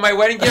 You know what my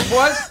wedding gift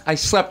was? I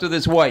slept with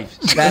his wife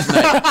that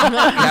night.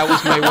 That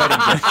was my wedding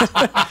gift.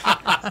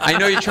 I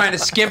know you're trying to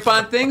skimp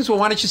on things. Well,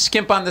 why don't you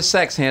skimp on the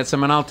sex,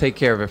 handsome, and I'll take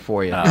care of it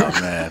for you.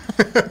 Oh, man.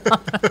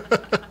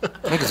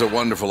 I think it's a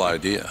wonderful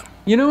idea.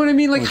 You know what I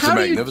mean? Like, it's how a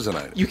do magnificent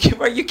idea.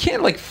 You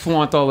can't like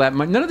flaunt all that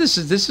money. None of this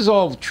is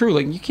all true.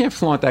 Like, you can't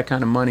flaunt that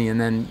kind of money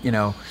and then,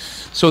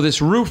 So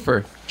this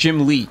roofer,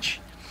 Jim Leach,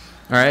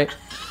 all right?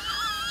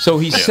 So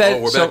he said...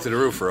 Oh, we're back to the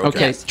roofer.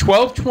 Okay,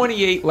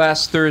 12:28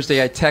 last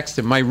Thursday, I texted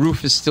him, my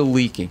roof is still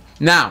leaking.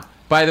 Now,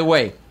 by the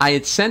way, I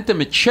had sent him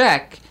a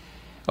check,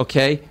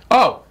 okay?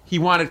 Oh, he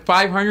wanted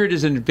 $500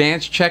 as an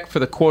advance check for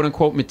the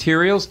quote-unquote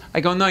materials.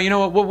 I go, no, you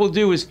know what we'll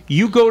do is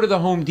you go to the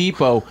Home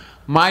Depot.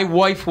 My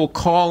wife will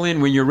call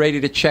in when you're ready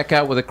to check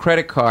out with a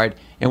credit card,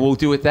 and we'll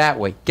do it that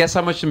way. Guess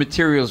how much the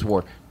materials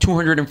were?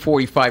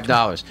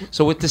 $245.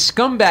 So what the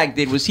scumbag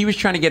did was he was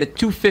trying to get a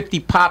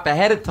 $250 pop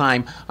ahead of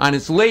time on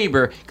his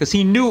labor because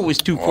he knew it was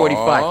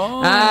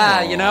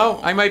 $245. You know,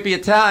 I might be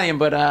Italian,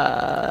 but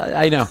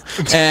I know.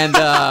 And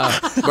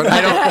but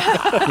I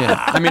don't.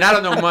 Yeah, I mean, I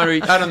don't know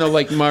Murray. I don't know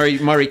like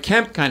Murray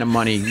Kemp kind of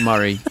money,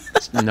 Murray.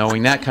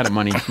 Knowing that kind of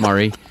money,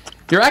 Murray.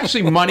 You're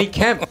actually Money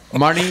Kemp.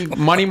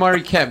 Money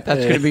Murray Kemp. That's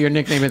going to be your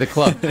nickname of the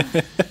club.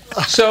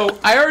 So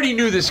I already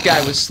knew this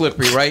guy was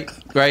slippery, right?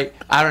 Right?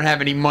 I don't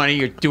have any money.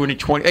 You're doing it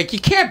 20. Like, you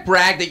can't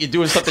brag that you're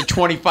doing something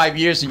 25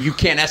 years and you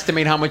can't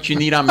estimate how much you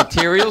need on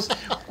materials.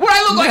 What,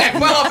 I look like I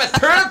fell off a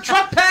turnip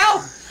truck,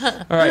 pal?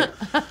 All right.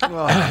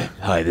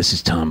 Hi, this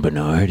is Tom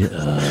Bernard.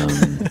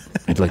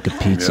 I'd like a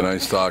pizza. Yeah,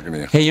 nice talking to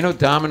you. Hey, you know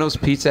Domino's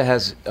Pizza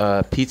has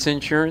pizza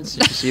insurance?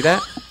 Did you see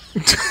that?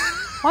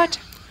 What?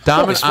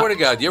 I swear to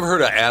God, you ever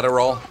heard of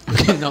Adderall?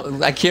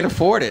 No, I can't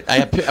afford it.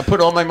 I put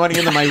all my money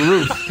into my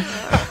roof.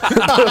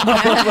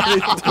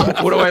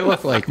 What do I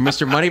look like,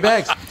 Mr.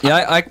 Moneybags?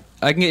 Yeah, I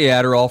can get you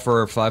Adderall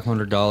for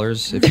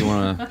 $500 if you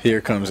want to.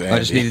 Here comes Andy. I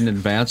just need an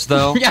advance,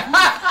 though.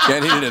 I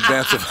need an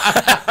advance of.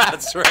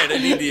 That's right. I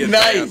need the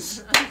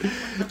advance. Nice.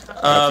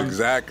 That's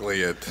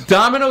exactly it.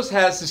 Domino's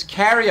has this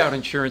carry-out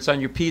insurance on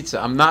your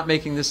pizza. I'm not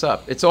making this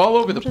up. It's all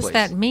over the place. What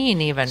does that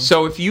mean, even?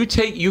 So if you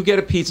get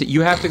a pizza,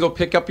 you have to go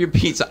pick up your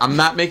pizza. I'm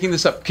not making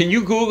this up. Can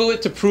you Google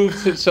it to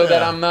prove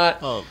that I'm not?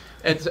 Oh.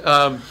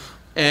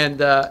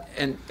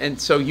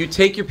 And so you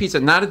take your pizza,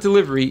 not a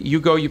delivery.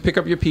 You pick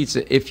up your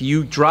pizza. If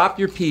you drop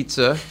your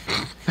pizza,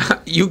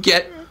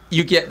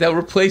 they'll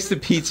replace the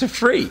pizza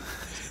free.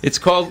 It's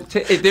called.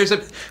 There's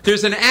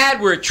an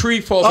ad where a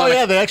tree falls. Oh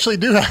yeah, they actually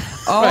do that.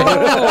 Oh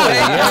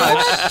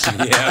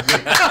yeah,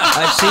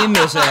 I've seen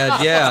this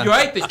ad. Yeah, you're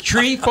right. The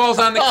tree falls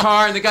on the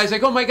car, and the guy's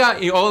like, "Oh my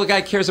God!" All the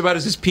guy cares about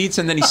is his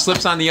pizza, and then he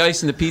slips on the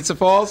ice, and the pizza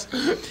falls.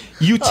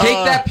 You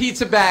take that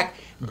pizza back.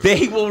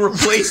 They will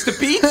replace the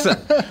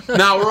pizza.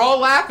 Now we're all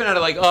laughing at it,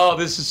 like, "Oh,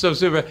 this is so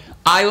super."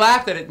 I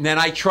laughed at it, and then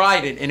I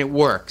tried it, and it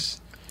works.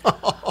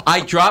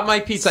 I dropped my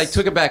pizza. I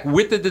took it back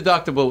with the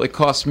deductible. It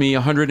cost me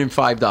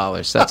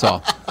 $105. That's all.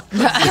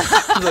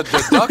 The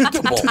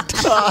deductible.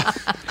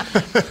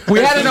 We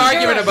had an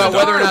argument about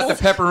whether or not the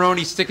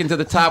pepperoni sticking to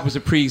the top was a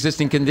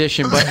pre-existing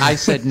condition, but I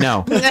said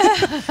no.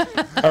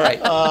 All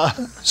right.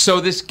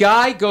 So this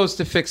guy goes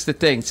to fix the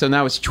thing. So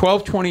now it's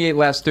 12:28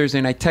 last Thursday,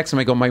 and I text him.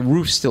 I go, my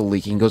roof's still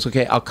leaking. He goes,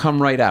 okay, I'll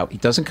come right out. He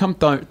doesn't come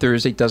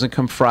Thursday, doesn't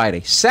come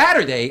Friday.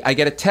 Saturday, I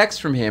get a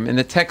text from him, and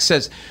the text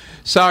says,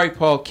 sorry,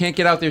 Paul, can't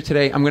get out there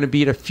today. I'm going to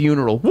be at a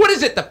funeral. What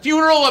is it, the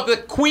funeral of the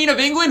Queen of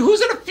England? Who's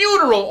at a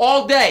funeral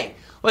all day?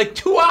 Like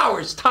 2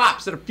 hours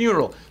tops at a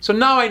funeral. So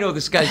now I know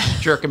this guy's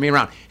just jerking me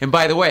around. And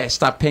by the way, I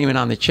stopped payment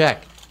on the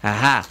check.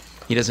 Aha.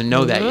 He doesn't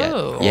know that yet.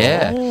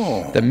 Yeah.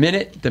 Oh. The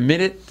minute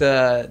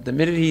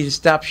he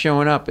stopped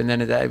showing up, and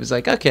then I was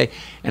like, okay.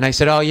 And I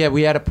said, oh yeah,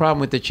 we had a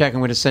problem with the check. I'm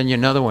going to send you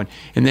another one.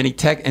 And then he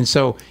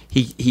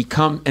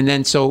come, and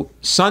then so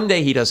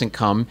Sunday he doesn't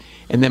come,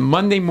 and then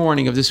Monday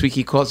morning of this week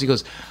he calls. He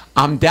goes,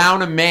 I'm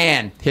down a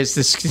man. Here's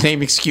the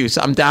same excuse.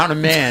 I'm down a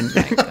man.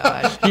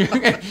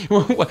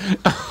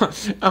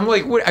 I'm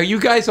like, what, are you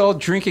guys all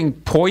drinking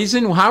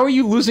poison? How are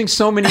you losing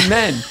so many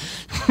men?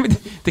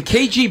 The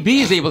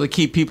KGB is able to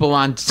keep people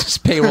on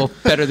payroll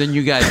better than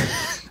you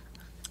guys.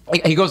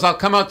 He goes, I'll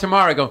come out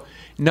tomorrow. I go,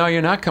 no,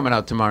 you're not coming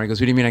out tomorrow. He goes,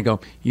 what do you mean? I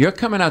go, you're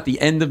coming out the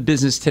end of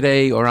business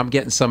today, or I'm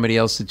getting somebody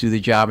else to do the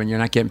job, and you're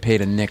not getting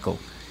paid a nickel.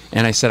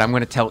 And I said, I'm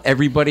going to tell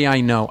everybody I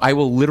know. I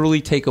will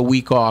literally take a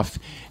week off.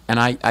 And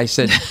I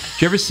said, do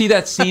you ever see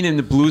that scene in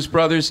the Blues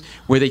Brothers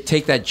where they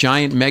take that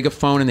giant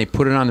megaphone and they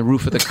put it on the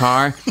roof of the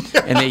car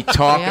and they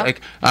talk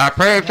like,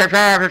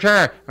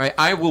 right?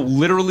 I will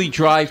literally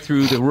drive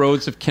through the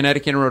roads of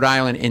Connecticut and Rhode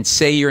Island and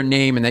say your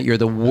name and that you're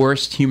the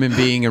worst human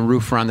being and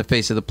roofer on the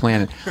face of the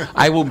planet.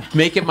 I will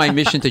make it my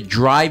mission to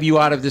drive you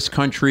out of this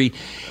country.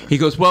 He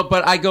goes, well,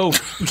 but I go,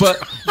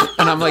 but,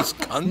 and I'm like,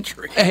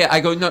 country. Hey, I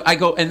go, no, I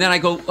go, and then I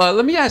go,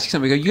 let me ask you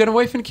something. I go, you got a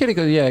wife and a kid? He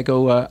goes, yeah. I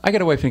go, I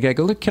got a wife and a kid. I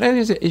go, look,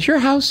 is your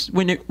house,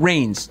 when it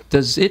rains,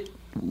 does it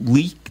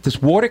leak?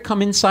 Does water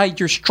come inside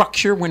your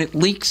structure when it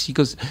leaks? He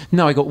goes,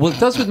 no. I go, well, it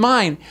does with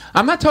mine.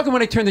 I'm not talking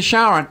when I turn the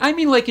shower on. I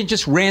mean like in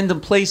just random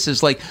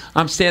places. Like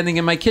I'm standing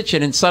in my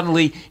kitchen and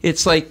suddenly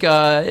it's like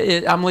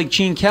I'm like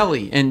Gene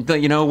Kelly and,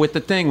 with the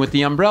thing, with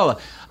the umbrella.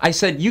 I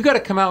said, you got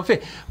to come out and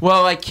fix.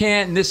 Well, I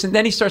can't, and this, and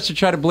then he starts to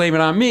try to blame it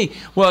on me.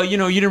 Well, you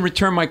didn't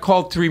return my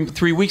call three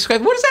weeks ago.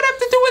 What does that have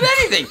to do with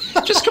anything?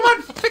 Just come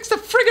on, fix the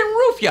friggin'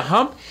 roof, you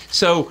hump.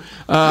 So,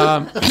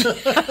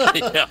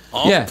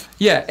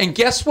 yeah. And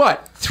guess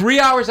what? 3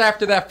 hours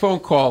after that phone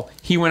call,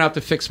 he went out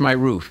to fix my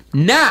roof.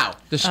 Now,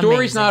 the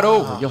story's not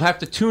over. You'll have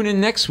to tune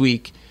in next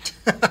week.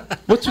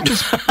 What's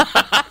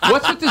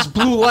with this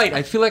blue light?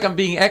 I feel like I'm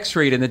being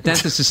x-rayed and the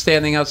dentist is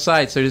standing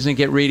outside so he doesn't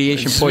get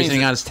radiation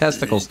poisoning on his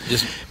testicles.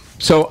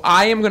 So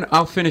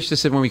I'll finish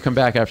this when we come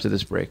back after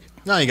this break.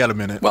 No, you got a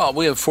minute. Well,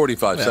 we have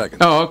 45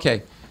 seconds. Oh,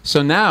 okay.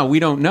 So now we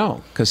don't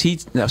know because he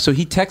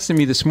texted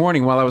me this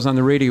morning while I was on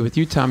the radio with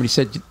you, Tom, and he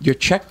said your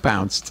check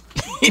bounced.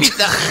 The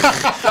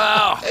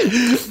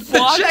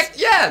check,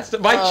 yes,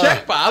 my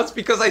check bounced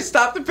because I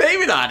stopped the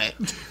payment on it.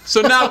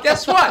 So now,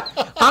 guess what?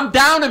 I'm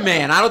down a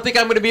man. I don't think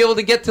I'm going to be able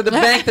to get to the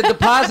bank to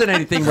deposit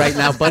anything right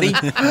now, buddy.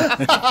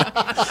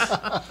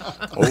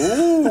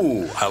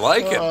 Ooh, I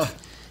like it.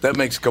 That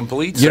makes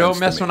complete sense. You don't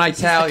mess with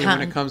Italian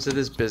when it comes to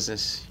this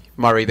business.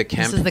 Murray the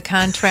Kemp. This is the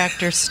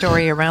contractor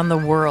story around the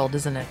world,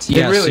 isn't it?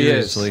 It really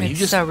is.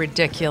 It's so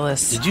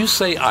ridiculous. Did you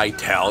say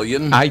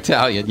Italian?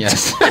 Italian,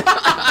 yes.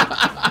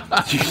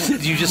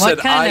 You just What said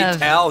kind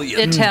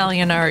Italian. of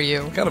Italian are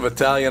you? What kind of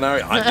Italian are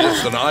you? I'm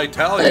just an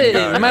Italian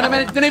guy.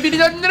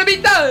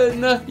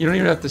 You don't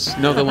even have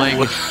to know the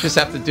language. Just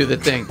have to do the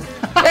thing.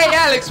 Hey,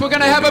 Alex, we're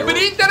going to have a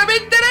burrito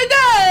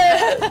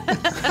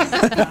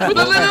with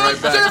a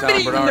little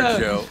Tom Bernard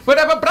Show. We'll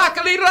have a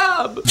broccoli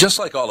rub. Just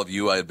like all of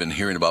you, I had been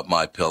hearing about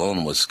MyPillow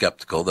and was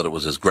skeptical that it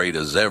was as great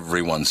as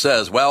everyone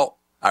says. Well,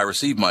 I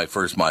received my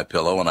first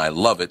MyPillow, and I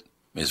love it.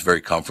 It's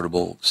very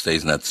comfortable,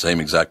 stays in that same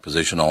exact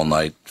position all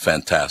night.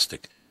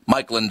 Fantastic.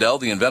 Mike Lindell,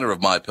 the inventor of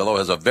MyPillow,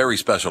 has a very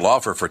special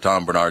offer for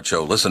Tom Bernard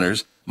Show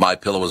listeners.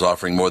 MyPillow is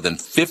offering more than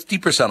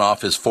 50%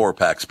 off his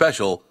 4-pack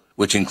special,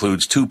 which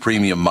includes 2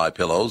 premium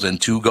MyPillows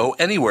and 2 Go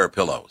Anywhere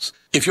pillows.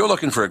 If you're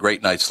looking for a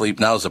great night's sleep,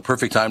 now's the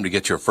perfect time to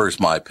get your first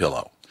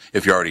MyPillow.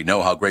 If you already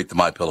know how great the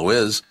MyPillow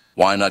is,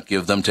 why not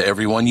give them to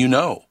everyone you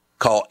know?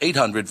 Call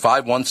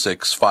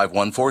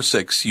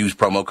 800-516-5146, use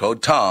promo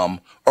code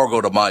TOM, or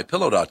go to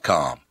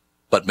MyPillow.com.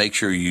 But make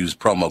sure you use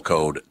promo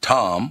code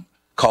TOM.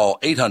 Call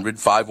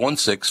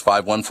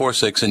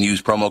 800-516-5146 and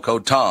use promo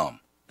code TOM.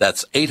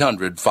 That's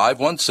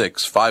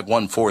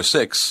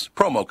 800-516-5146,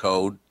 promo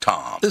code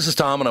TOM. This is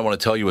Tom, and I want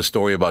to tell you a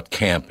story about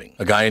camping.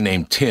 A guy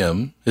named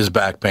Tim, his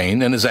back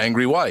pain, and his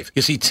angry wife.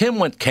 You see, Tim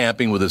went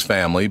camping with his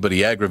family, but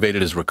he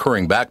aggravated his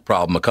recurring back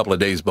problem a couple of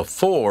days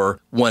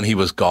before when he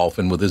was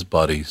golfing with his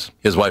buddies.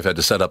 His wife had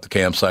to set up the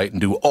campsite and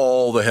do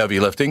all the heavy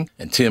lifting,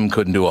 and Tim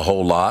couldn't do a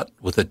whole lot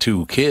with the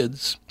 2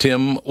 kids.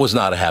 Tim was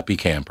not a happy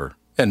camper.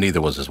 And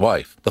neither was his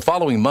wife. The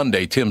following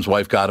Monday, Tim's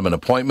wife got him an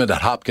appointment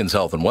at Hopkins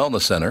Health and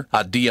Wellness Center,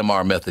 a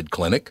DMR Method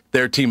clinic.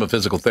 Their team of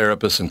physical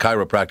therapists and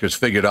chiropractors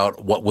figured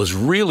out what was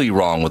really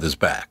wrong with his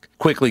back,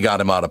 quickly got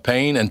him out of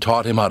pain, and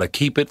taught him how to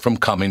keep it from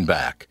coming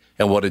back.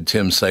 And what did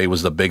Tim say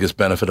was the biggest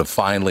benefit of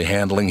finally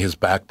handling his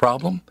back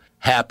problem?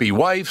 Happy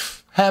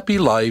wife, happy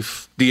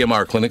life.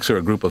 DMR clinics are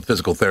a group of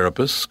physical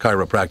therapists,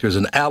 chiropractors,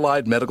 and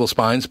allied medical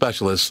spine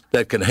specialists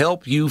that can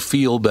help you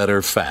feel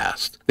better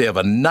fast. They have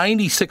a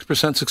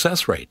 96%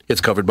 success rate.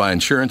 It's covered by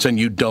insurance, and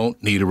you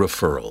don't need a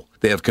referral.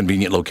 They have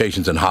convenient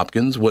locations in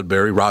Hopkins,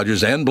 Woodbury,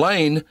 Rogers, and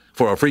Blaine.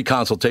 For a free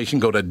consultation,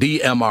 go to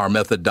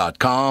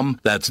dmrmethod.com.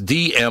 That's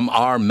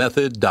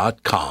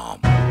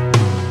dmrmethod.com.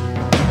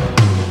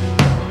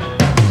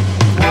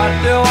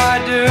 What do I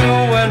do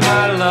when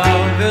my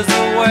love is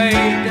away?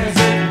 Does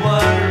it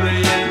worry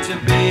you to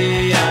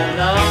be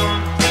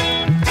alone?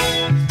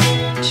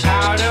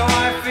 How do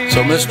I feel?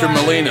 So, Mr.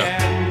 Molina,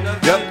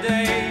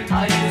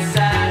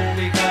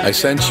 I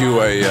sent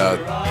you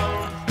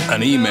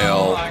an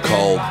email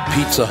called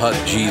Pizza Hut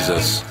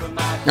Jesus.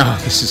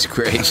 Oh, this is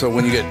great. So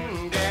when you get...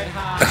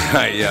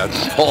 yeah,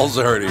 Paul's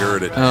already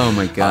heard it. Oh,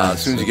 my God.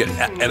 As soon as you get...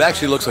 It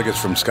actually looks like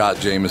it's from Scott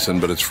Jameson,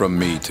 but it's from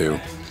me, too.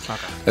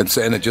 Okay.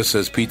 And it just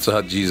says Pizza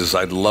Hut Jesus.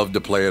 I'd love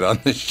to play it on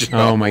this show.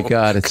 Oh, my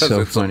God. It's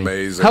so funny.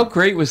 Amazing. How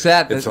great was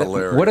that? It's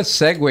hilarious. What a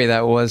segue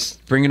that was,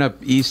 bringing up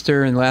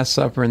Easter and Last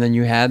Supper, and then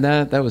you had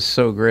that. That was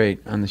so great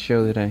on the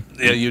show today.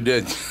 Yeah, you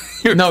did.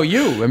 No,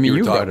 you. I mean,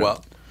 you brought it.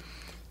 Well,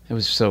 it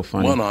was so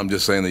funny. Well, no, I'm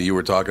just saying that you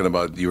were talking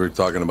about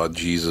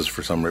Jesus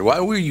for some reason. Why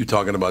were you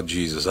talking about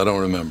Jesus? I don't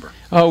remember.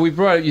 Oh, we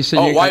brought it. You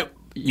said why?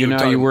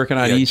 You're working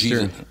on Easter,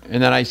 Jesus.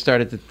 And then I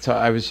started to talk.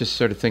 I was just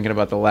sort of thinking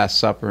about the Last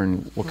Supper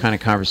and what kind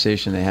of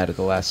conversation they had at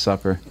the Last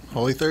Supper.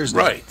 Holy Thursday.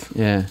 Right.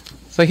 Yeah.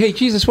 It's like, hey,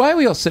 Jesus, why are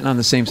we all sitting on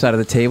the same side of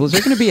the table? Is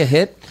there going to be a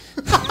hit?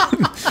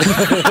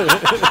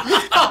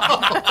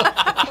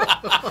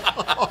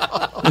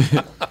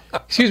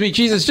 Excuse me,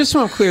 Jesus, just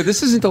so I'm clear,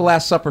 this isn't the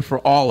Last Supper for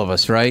all of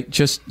us, right?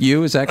 Just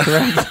you, is that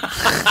correct?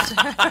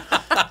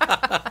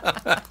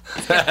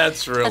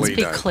 That's really Let's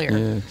be clear.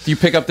 Yeah. Do you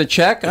pick up the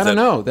check? I don't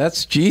know.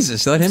 That's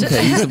Jesus. Let him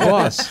pay. He's the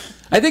boss.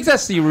 I think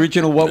that's the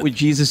original "What would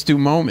Jesus do"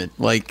 moment.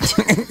 Like,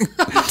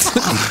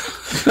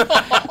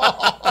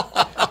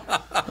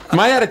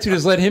 my attitude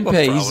is let him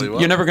pay.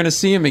 You're never going to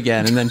see him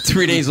again. And then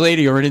 3 days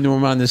later, you run into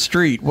him on the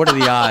street. What are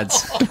the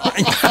odds?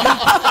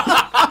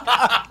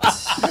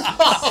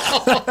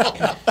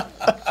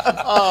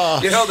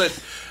 You know that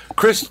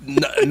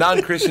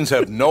non-Christians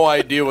have no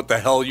idea what the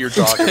hell you're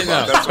talking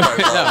about. That's what I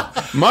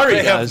thought.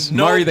 Murray does.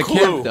 Murray the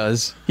Kemp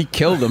does. He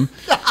killed him.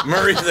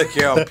 Murray the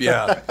Kemp,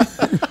 yeah.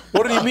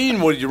 What do you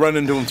mean when you run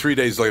into him 3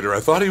 days later? I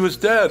thought he was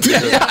dead.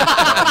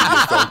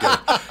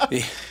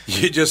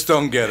 You just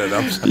don't get it.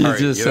 I'm sorry.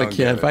 You just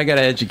can't. If I got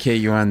to educate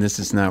you on this,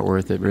 it's not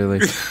worth it, really.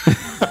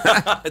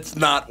 It's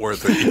not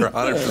worth it. You're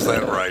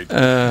 100% right.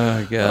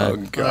 Oh, God. Oh,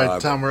 God. All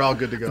right, Tom, we're all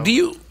good to go. Do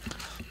you?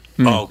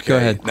 Okay. Go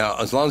ahead. Now,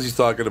 as long as he's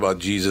talking about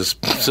Jesus,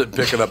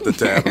 picking up the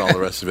tab and all the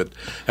rest of it,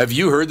 have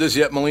you heard this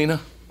yet, Melina?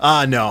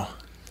 No.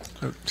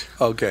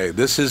 Okay,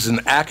 this is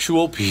an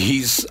actual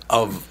piece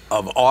of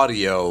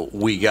audio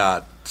we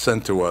got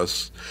sent to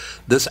us.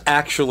 This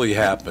actually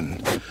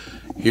happened.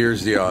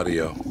 Here's the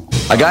audio.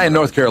 A guy in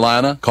North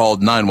Carolina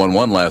called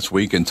 911 last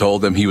week and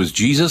told them he was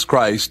Jesus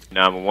Christ.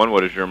 911,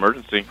 what is your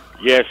emergency?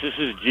 Yes, this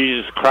is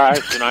Jesus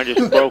Christ, and I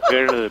just broke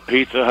into the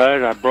Pizza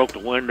Hut. I broke the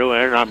window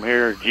in. I'm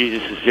here.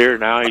 Jesus is here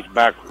now. He's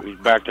back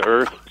to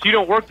earth. So you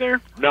don't work there?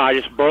 No, I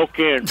just broke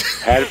in,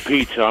 had a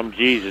pizza. I'm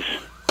Jesus.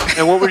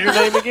 And what was your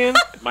name again?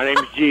 My name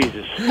is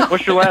Jesus.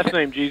 What's your last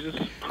name, Jesus?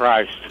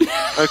 Christ.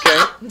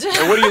 Okay.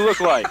 And what do you look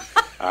like?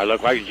 I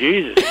look like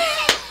Jesus.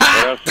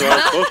 What else do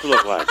I supposed to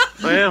look like?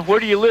 Man, where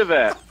do you live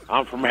at?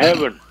 I'm from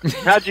heaven.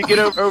 How'd you get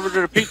over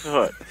to the Pizza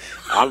Hut?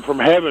 I'm from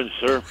heaven,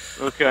 sir.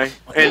 Okay.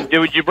 And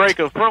did you break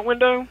a front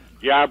window?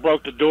 Yeah, I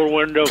broke the door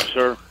window,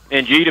 sir.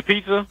 And did you eat a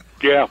pizza?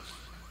 Yeah.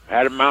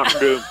 Had a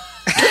Mountain Dew.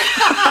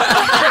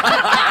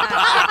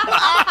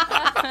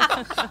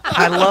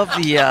 I love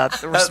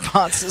the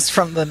responses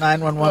from the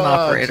 911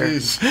 operator.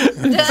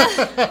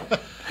 The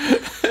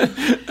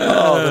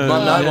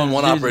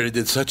 911 operator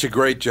did such a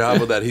great job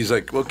with that. He's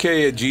like,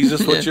 okay,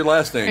 Jesus, what's your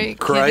last name?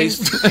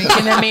 Christ.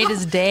 And that made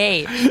his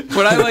day.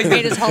 But I like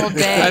made his whole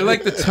day. I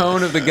like the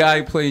tone of the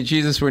guy playing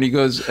Jesus when he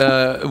goes,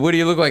 what do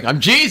you look like? I'm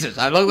Jesus.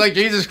 I look like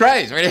Jesus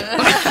Christ.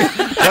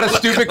 What a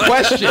stupid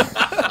question.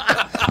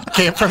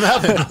 Came from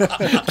heaven.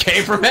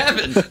 Came from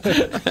heaven.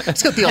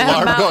 It's got the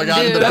alarm going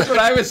on. That's what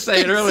I was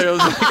saying earlier. It was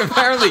like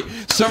apparently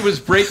someone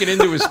was breaking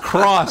into his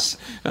cross.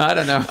 I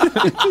don't know.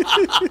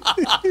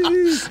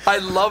 I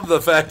love the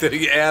fact that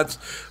he adds,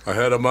 I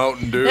had a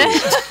Mountain Dew.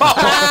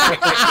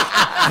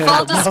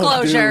 Full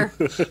disclosure.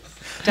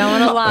 Don't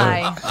want to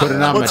lie. Put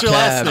it on What's my your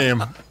tab. last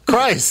name?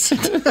 Christ.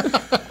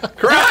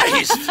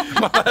 Christ!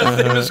 My last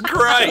name is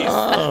Christ.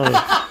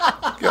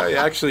 Guy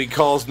actually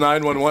calls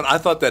 911. I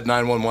thought that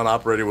 911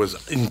 operator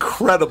was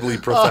incredibly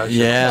professional.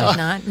 Yeah. Did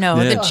not know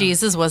that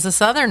Jesus was a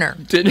Southerner.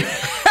 I didn't know.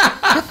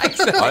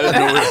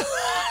 I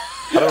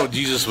don't know if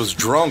Jesus was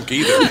drunk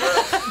either.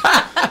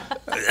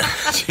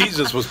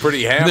 Jesus was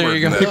pretty hammered. There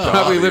you go. He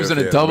probably lives in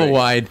a double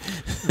wide.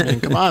 I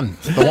mean, come on.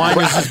 The wine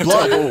is his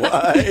blood.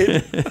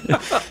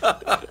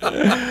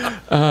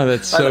 Oh,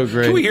 that's so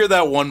great. Can we hear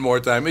that one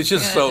more time? It's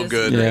just so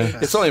good. Yeah.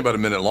 It's only about a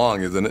minute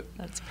long, isn't it?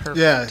 That's perfect.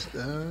 Yeah.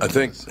 I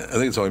think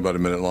it's only about a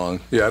minute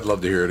long. Yeah, I'd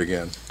love to hear it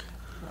again.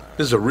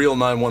 This is a real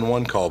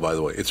 911 call, by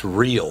the way. It's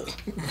real.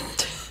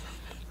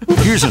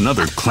 Here's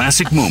another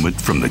classic moment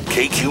from the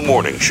KQ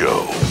Morning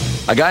Show.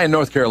 A guy in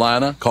North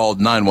Carolina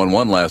called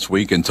 911 last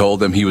week and told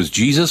them he was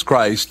Jesus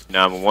Christ.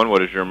 911,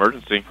 what is your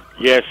emergency?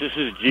 Yes, this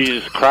is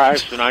Jesus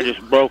Christ, and I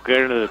just broke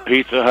into the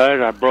Pizza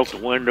Hut. I broke the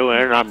window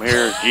in. I'm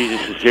here.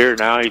 Jesus is here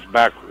now. He's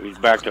back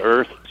to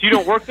earth. So you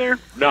don't work there?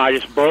 No, I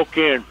just broke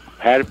in,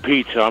 had a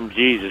pizza. I'm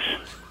Jesus.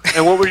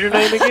 And what was your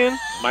name again?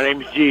 My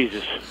name is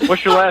Jesus.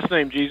 What's your last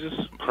name, Jesus?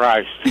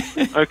 Christ.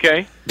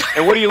 Okay.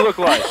 And what do you look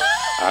like?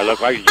 I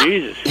look like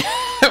Jesus.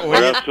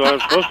 What else do I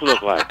supposed to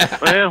look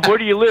like? Man, where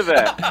do you live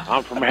at?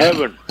 I'm from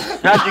heaven.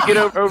 How'd you get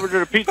over to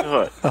the Pizza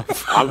Hut?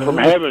 I'm from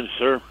heaven,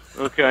 sir.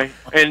 Okay.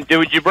 And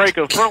did you break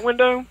a front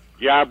window?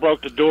 Yeah, I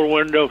broke the door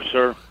window,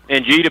 sir.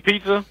 And did you eat a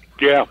pizza?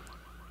 Yeah.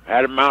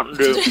 Had a Mountain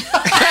Dew.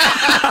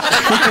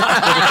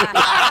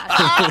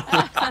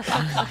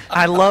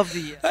 I love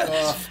the...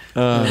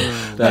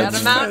 Had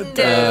a Mountain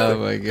Dew. Oh,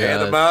 my God.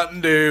 Had a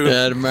Mountain Dew.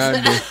 Had a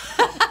Mountain Dew.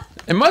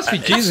 It must be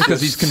Jesus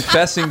because he's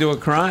confessing to a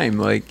crime.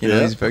 Like, you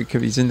know,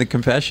 he's in the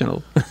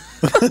confessional.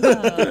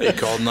 He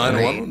called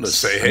 911 to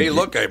say, hey,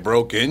 look, I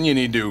broke in. You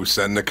need to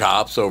send the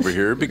cops over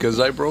here because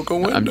I broke a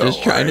window. I'm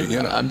just trying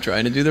to, I'm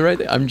trying to do the right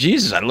thing. I'm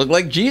Jesus. I look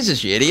like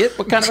Jesus, you idiot.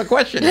 What kind of a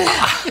question?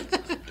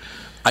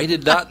 I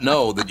did not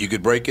know that you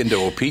could break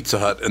into a Pizza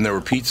Hut and there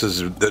were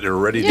pizzas that are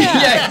ready to eat.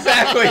 Yeah,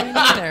 exactly.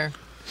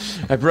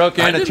 I broke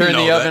in, I didn't turned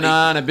know the that. oven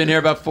on. I've been here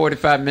about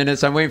 45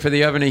 minutes. I'm waiting for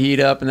the oven to heat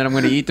up, and then I'm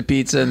going to eat the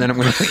pizza, and then I'm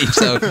going to leave.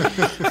 So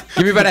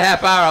give me about a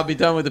half hour. I'll be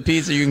done with the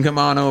pizza. You can come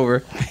on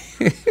over.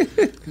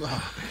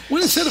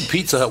 Well, instead of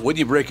Pizza Hut, would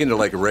you break into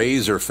like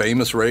Ray's or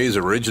Famous Ray's,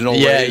 Original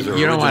Yeah, Ray's, or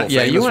you don't want.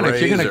 Yeah, you want to.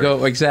 If you're Ray's, going to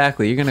go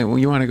exactly, you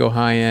want to go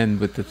high end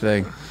with the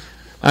thing.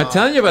 I'm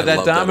telling you about I that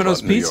love that Domino's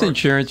about New pizza York.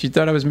 insurance. You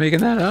thought I was making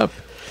that up.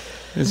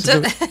 This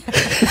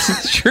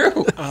is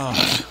true.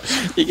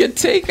 You get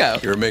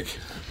takeout. You're making.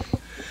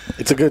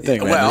 It's a good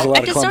thing, man. Well, There's a I lot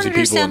of just don't clumsy people in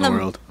understand the the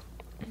world.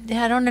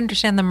 Yeah, I don't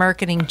understand the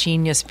marketing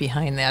genius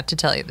behind that, to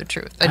tell you the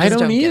truth. I just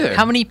don't get either. it.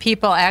 How many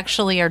people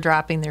actually are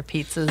dropping their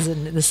pizzas,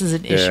 and this is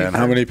an issue? Yeah, and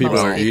how many people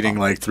most are eating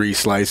like 3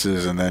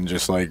 slices and then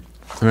just like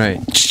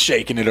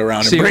shaking it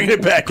around See, and bringing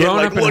it back in? growing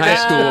Like, up in look high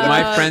at- school,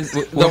 my friends,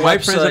 what my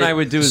friends and I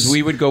would do is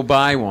we would go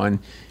buy one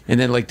and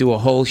then like do a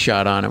whole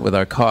shot on it with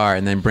our car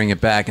and then bring it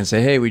back and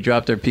say, hey, we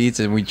dropped our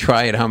pizza, and we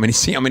try it.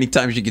 See how many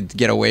times you could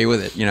get away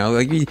with it. You know,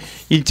 like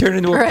you turn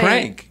into a Right.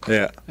 prank.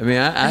 Yeah. I mean,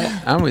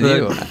 I'm with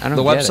you. I don't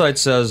The get website it.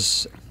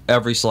 says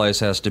every slice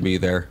has to be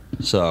there.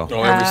 So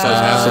every slice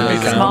has to be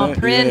small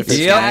print.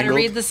 You got to mangled.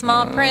 read the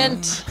small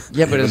print.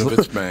 Yeah, but Even if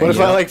it's What if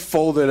I like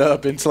fold it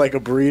up into like a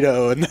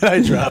burrito and then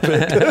I drop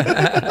it?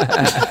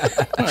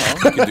 Well,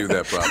 you can do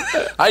that probably.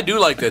 I do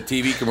like that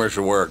TV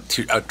commercial where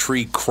a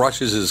tree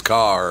crushes his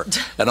car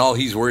and all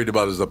he's worried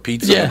about is the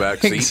pizza in the back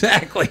seat.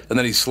 Exactly. And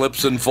then he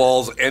slips and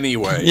falls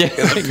anyway. Yeah,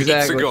 and the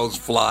exactly. pizza goes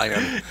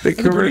flying. The It's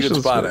a pretty good commercial's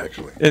spot, funny.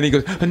 actually. And he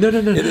goes,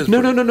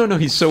 no.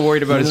 He's so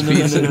worried about his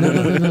pizza.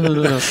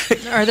 No.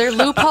 Are there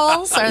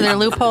loopholes? Are there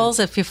loopholes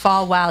if you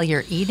fall while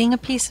you're eating a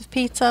pice of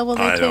pizza? Will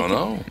they I take don't it?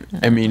 know.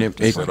 I mean,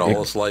 Just let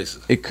all the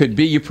slices. It could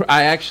be.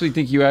 I actually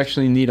think you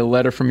actually need a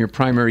letter from your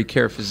primary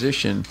care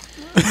physician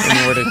in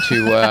order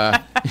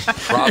to.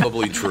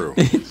 Probably true.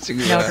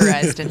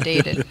 Notarized and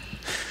dated.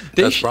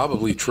 That's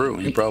probably true.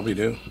 You probably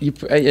do.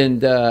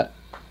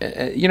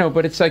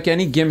 But it's like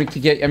any gimmick to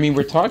get. I mean,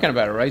 we're talking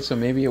about it, right? So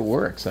maybe it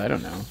works. I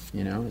don't know.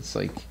 It's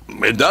like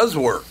it does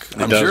work.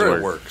 I'm does sure work.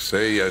 it works.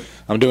 Hey,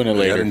 I'm doing it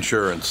later.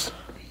 Insurance.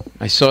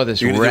 I saw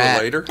this You gonna rat.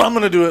 do it later? I'm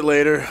going to do it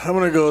later. I'm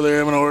going to go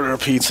there. I'm going to order a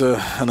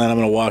pizza, and then I'm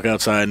going to walk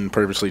outside and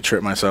purposely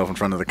trip myself in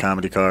front of the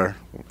comedy car.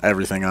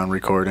 Everything on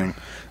recording.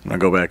 I'm going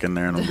to go back in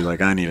there, and I'll be like,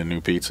 I need a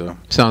new pizza.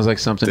 Sounds like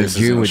something This a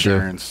Jew is would do.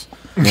 insurance.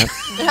 Yep.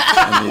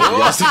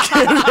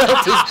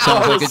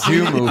 Sounds like a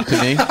Jew move to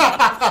me.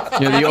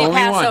 You're the only one.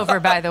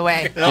 Passover, by the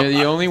way. You're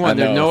the only one.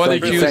 There are no other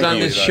Jews on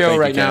this show Thank you,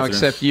 right now Catherine.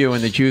 except you.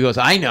 And the Jew goes,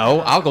 I know.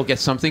 I'll go get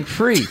something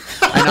free.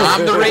 I know.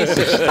 I'm the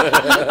racist.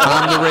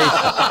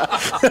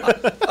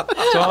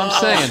 That's all I'm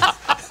saying.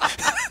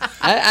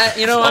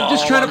 I'm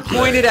just trying to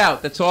point it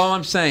out. That's all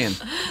I'm saying.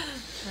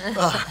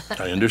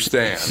 I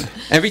understand.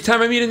 Every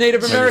time I meet a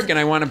Native American,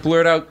 I want to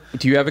blurt out,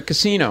 "Do you have a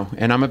casino?"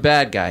 And I'm a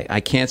bad guy.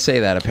 I can't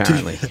say that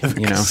apparently.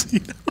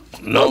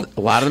 No,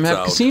 a lot of them have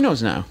out.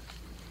 casinos now.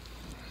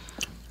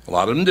 A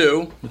lot of them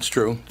do. It's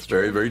true. It's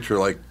very, very true.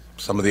 Like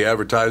some of the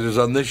advertisers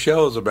on this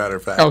show, as a matter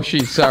of fact. Oh,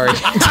 sorry.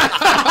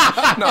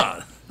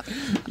 No.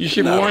 You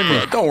should warn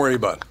me. Don't worry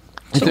about it.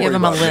 Don't Give worry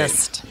them a about me.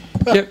 list.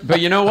 Yeah, but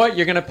you know what?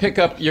 You're gonna pick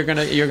up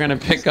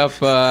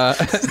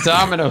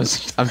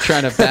Domino's. I'm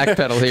trying to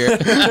backpedal here.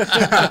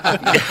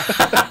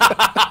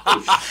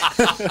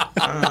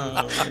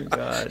 Oh my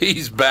God.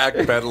 He's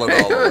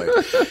backpedaling all the way.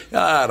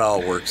 It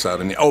all works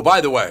out. Oh, by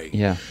the way,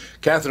 yeah,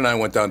 Catherine and I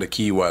went down to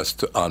Key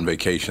West on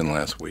vacation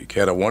last week.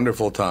 Had a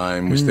wonderful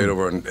time. We stayed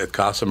over at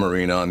Casa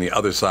Marina on the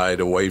other side,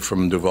 away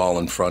from Duval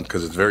in front,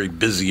 because it's very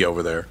busy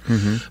over there.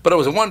 But it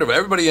was wonderful.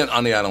 Everybody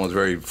on the island was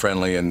very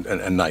friendly and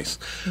nice.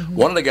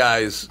 One of the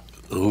guys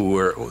who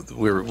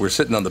were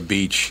sitting on the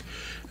beach,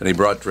 and he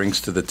brought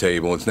drinks to the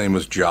table. His name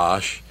was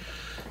Josh,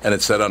 and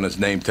it said on his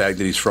name tag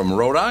that he's from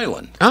Rhode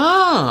Island.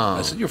 Oh.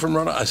 I said, "You're from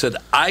Rhode Island?" I said,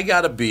 "I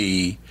got to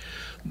be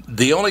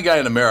the only guy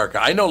in America.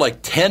 I know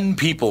like 10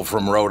 people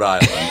from Rhode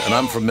Island, and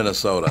I'm from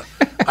Minnesota."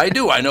 I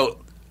do. I know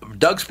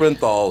Doug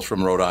Sprinthal's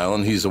from Rhode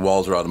Island. He's a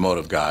Walzer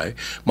Automotive guy.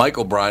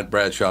 Michael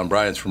Bradshaw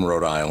Bryant's from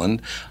Rhode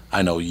Island.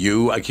 I know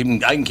you. I can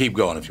keep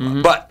going if you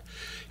want. But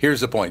here's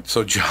the point.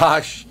 So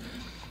Josh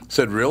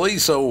said, "Really?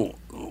 So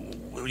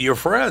your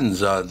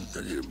friends,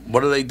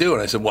 what do they do?"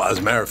 And I said, "Well, as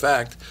a matter of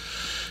fact,"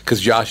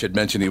 because Josh had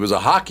mentioned he was a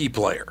hockey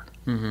player,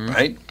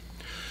 right?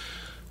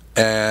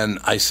 And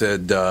I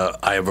said,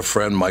 I have a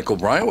friend, Michael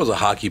Bryant, was a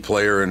hockey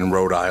player in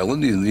Rhode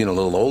Island. He's a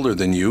little older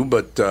than you,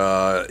 but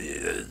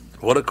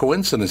what a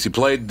coincidence. He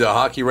played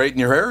hockey right in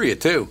your area,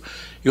 too.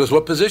 He goes,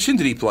 "What position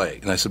did he play?"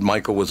 And I said,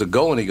 "Michael was a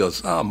goalie." And he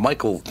goes, "Oh,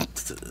 Michael,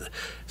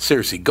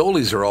 seriously,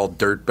 goalies are all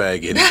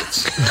dirtbag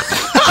idiots."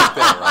 Like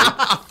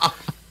that, right?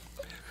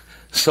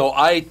 So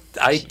I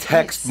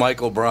text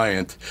Michael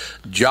Bryant,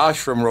 "Josh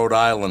from Rhode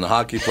Island,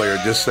 hockey player,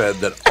 just said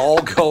that all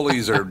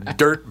goalies are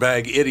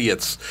dirtbag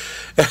idiots."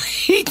 And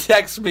he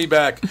texts me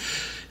back,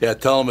 "Yeah,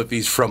 tell him if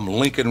he's from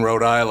Lincoln,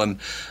 Rhode Island,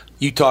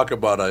 you talk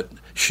about a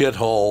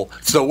shithole.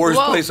 It's the worst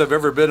place I've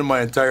ever been in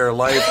my entire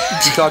life.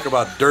 You talk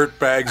about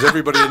dirtbags.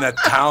 Everybody in that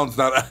town's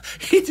not."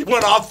 He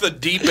went off the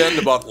deep end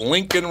about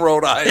Lincoln,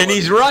 Rhode Island. And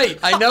he's right.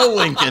 I know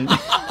Lincoln.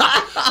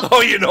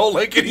 Oh, you know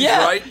Lincoln? He's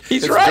right.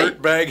 He's it's right.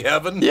 Dirtbag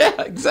heaven.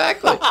 Yeah,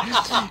 exactly.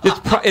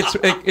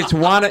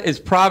 It's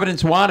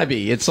Providence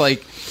wannabe. It's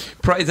like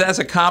it has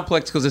a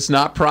complex because it's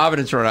not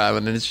Providence, Rhode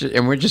Island,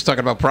 and we're just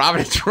talking about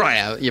Providence,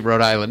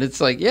 Rhode Island. It's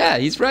like, yeah,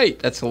 he's right.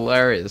 That's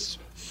hilarious.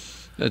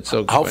 That's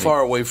so. How funny. far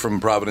away from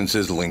Providence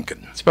is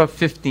Lincoln? It's about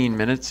 15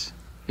 minutes.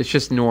 It's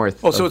just north.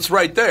 Oh, so it's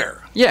right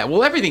there. Yeah,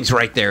 well, everything's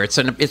right there. It's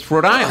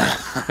Rhode Island.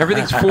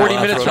 Everything's 40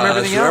 minutes from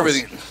everything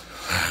else.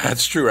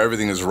 That's true.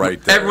 Everything is right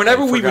there.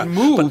 Whenever we would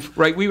move,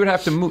 right, we would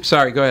have to move.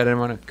 Sorry, go ahead. I didn't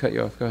want to cut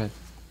you off. Go ahead.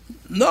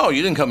 No,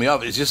 you didn't cut me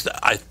off. It's just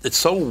it's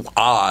so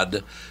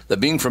odd that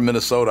being from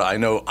Minnesota, I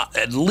know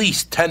at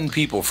least 10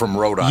 people from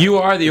Rhode Island. You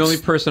are the only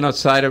person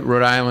outside of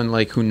Rhode Island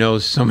who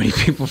knows so many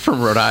people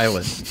from Rhode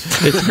Island.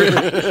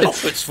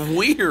 It's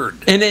weird.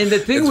 And the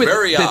thing it's with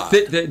very odd.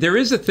 There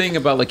is a thing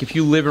about if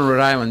you live in Rhode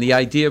Island, the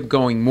idea of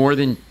going more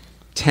than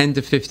 10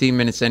 to 15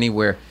 minutes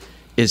anywhere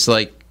is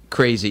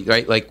crazy,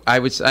 right?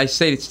 I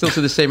say it still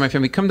to this day, my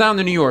family come down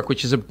to New York,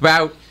 which is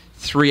about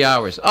 3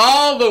 hours,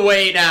 all the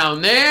way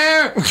down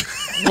there.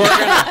 We're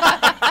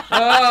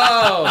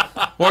gonna,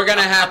 We're going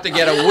to have to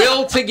get a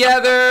will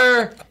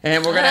together,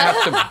 and we're going to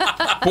have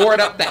to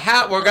board up the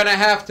house. We're going to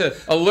have to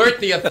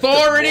alert the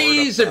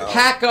authorities and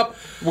pack up.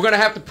 We're going to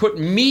have to put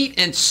meat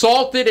and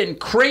salt it in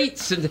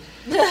crates. And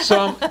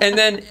so, and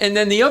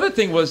then the other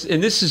thing was,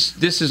 and this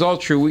is all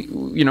true.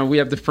 We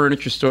have the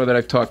furniture store that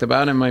I've talked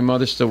about, and my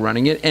mother's still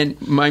running it. And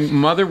my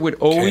mother would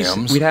always,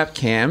 we'd have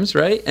cams,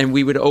 right? And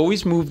we would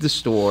always move the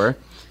store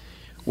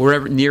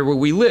near where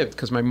we lived,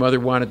 because my mother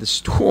wanted the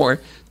store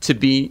to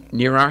be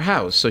near our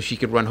house so she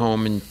could run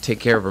home and take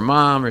care of her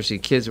mom or see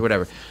kids or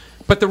whatever.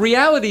 But the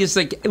reality is,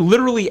 like,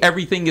 literally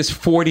everything is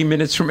 40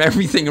 minutes from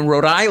everything in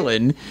Rhode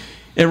Island.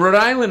 And Rhode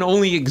Island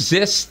only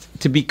exists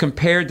to be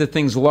compared to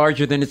things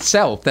larger than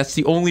itself. That's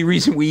the only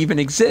reason we even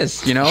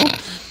exist, you know?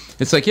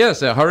 It's like,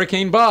 yes, a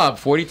Hurricane Bob,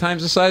 40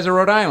 times the size of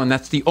Rhode Island.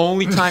 That's the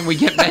only time we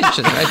get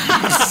mentioned, right?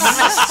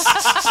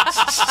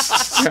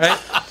 Right?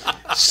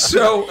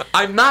 So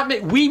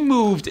we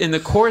moved in the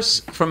course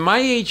from my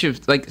age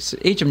of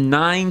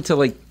 9 to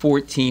like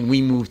 14,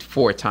 we moved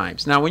 4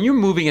 times. Now, when you're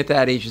moving at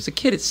that age as a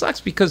kid, it sucks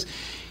because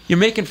you're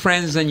making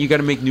friends and you got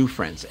to make new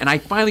friends. And I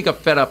finally got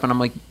fed up, and I'm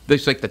like,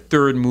 this is like the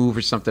third move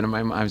or something. And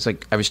I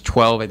was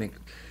 12, I think,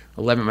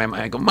 11.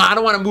 I go, Ma, I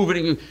don't want to move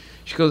it.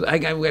 She goes,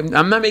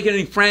 I'm not making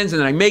any friends. And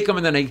then I make them,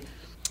 and then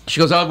she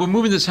goes, oh, we're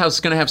moving this house.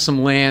 It's going to have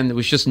some land. It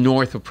was just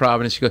north of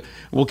Providence. She goes,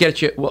 we'll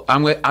get you. Well,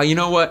 you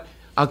know what?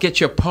 I'll get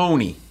you a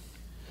pony.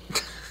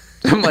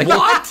 I'm like,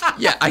 what?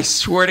 Yeah, I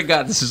swear to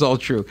God, this is all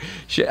true.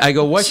 I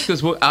go, what? She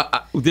goes, well,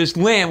 there's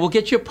land. We'll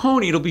get you a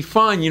pony. It'll be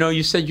fun. You know,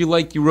 you said you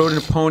rode in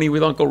a pony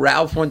with Uncle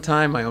Ralph one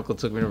time. My uncle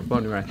took me to a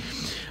pony ride.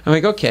 I'm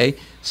like, okay.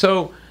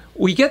 So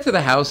we get to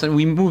the house and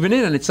we moving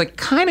in, and it's like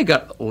kind of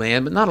got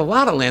land, but not a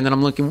lot of land. And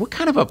I'm looking, what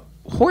kind of a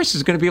horse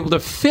is going to be able to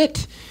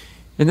fit?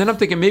 And then I'm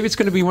thinking maybe it's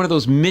going to be one of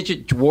those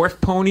midget dwarf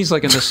ponies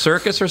like in the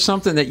circus or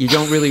something that you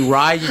don't really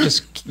ride. You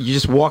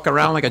just walk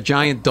around like a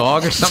giant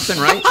dog or something,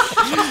 right?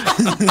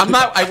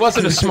 I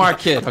wasn't a smart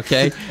kid,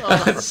 okay?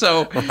 Okay.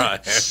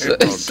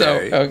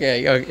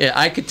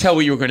 I could tell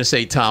what you were going to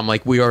say, Tom.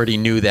 Like we already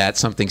knew that,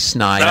 something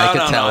snide. I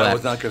could tell that. I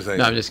was not going to say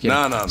No, I'm just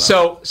kidding. No.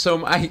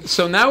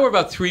 So now we're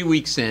about 3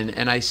 weeks in,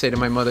 and I say to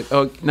my mother,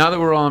 oh, now that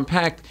we're all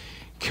unpacked,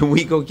 can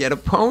we go get a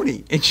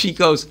pony? And she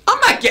goes, I'm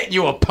not getting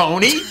you a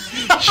pony.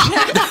 She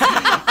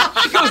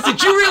goes,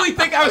 did you really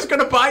think I was going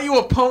to buy you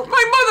a pony?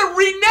 My mother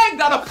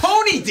reneged on a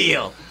pony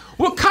deal.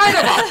 What kind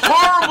of a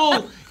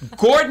horrible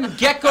Gordon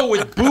Gekko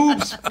with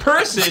boobs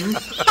person?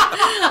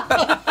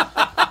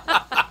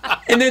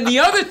 And then the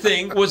other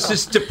thing was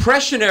this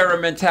Depression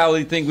era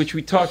mentality thing, which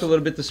we talked a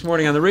little bit this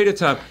morning on the radio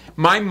time.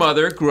 My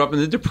mother grew up in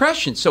the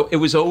Depression, so it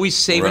was always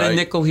saving a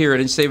nickel here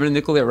and saving a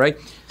nickel there, right?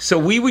 So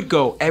we would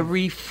go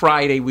every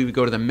Friday. We would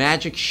go to the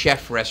Magic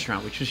Chef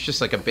restaurant, which was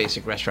just like a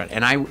basic restaurant. Do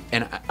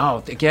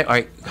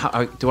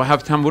I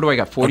have time? What do I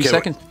got? 40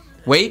 seconds?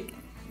 Wait.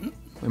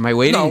 Am I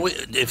waiting? No,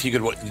 if you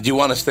could. Do you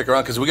want to stick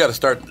around? Because we got to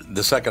start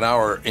the second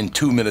hour in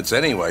 2 minutes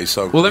anyway.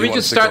 So well, let me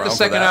just start the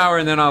second hour,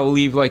 and then I'll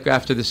leave like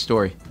after this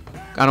story.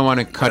 I don't want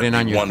to cut in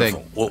on your thing.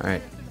 All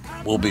right.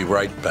 We'll be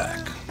right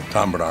back.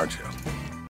 Tom Bernard Show.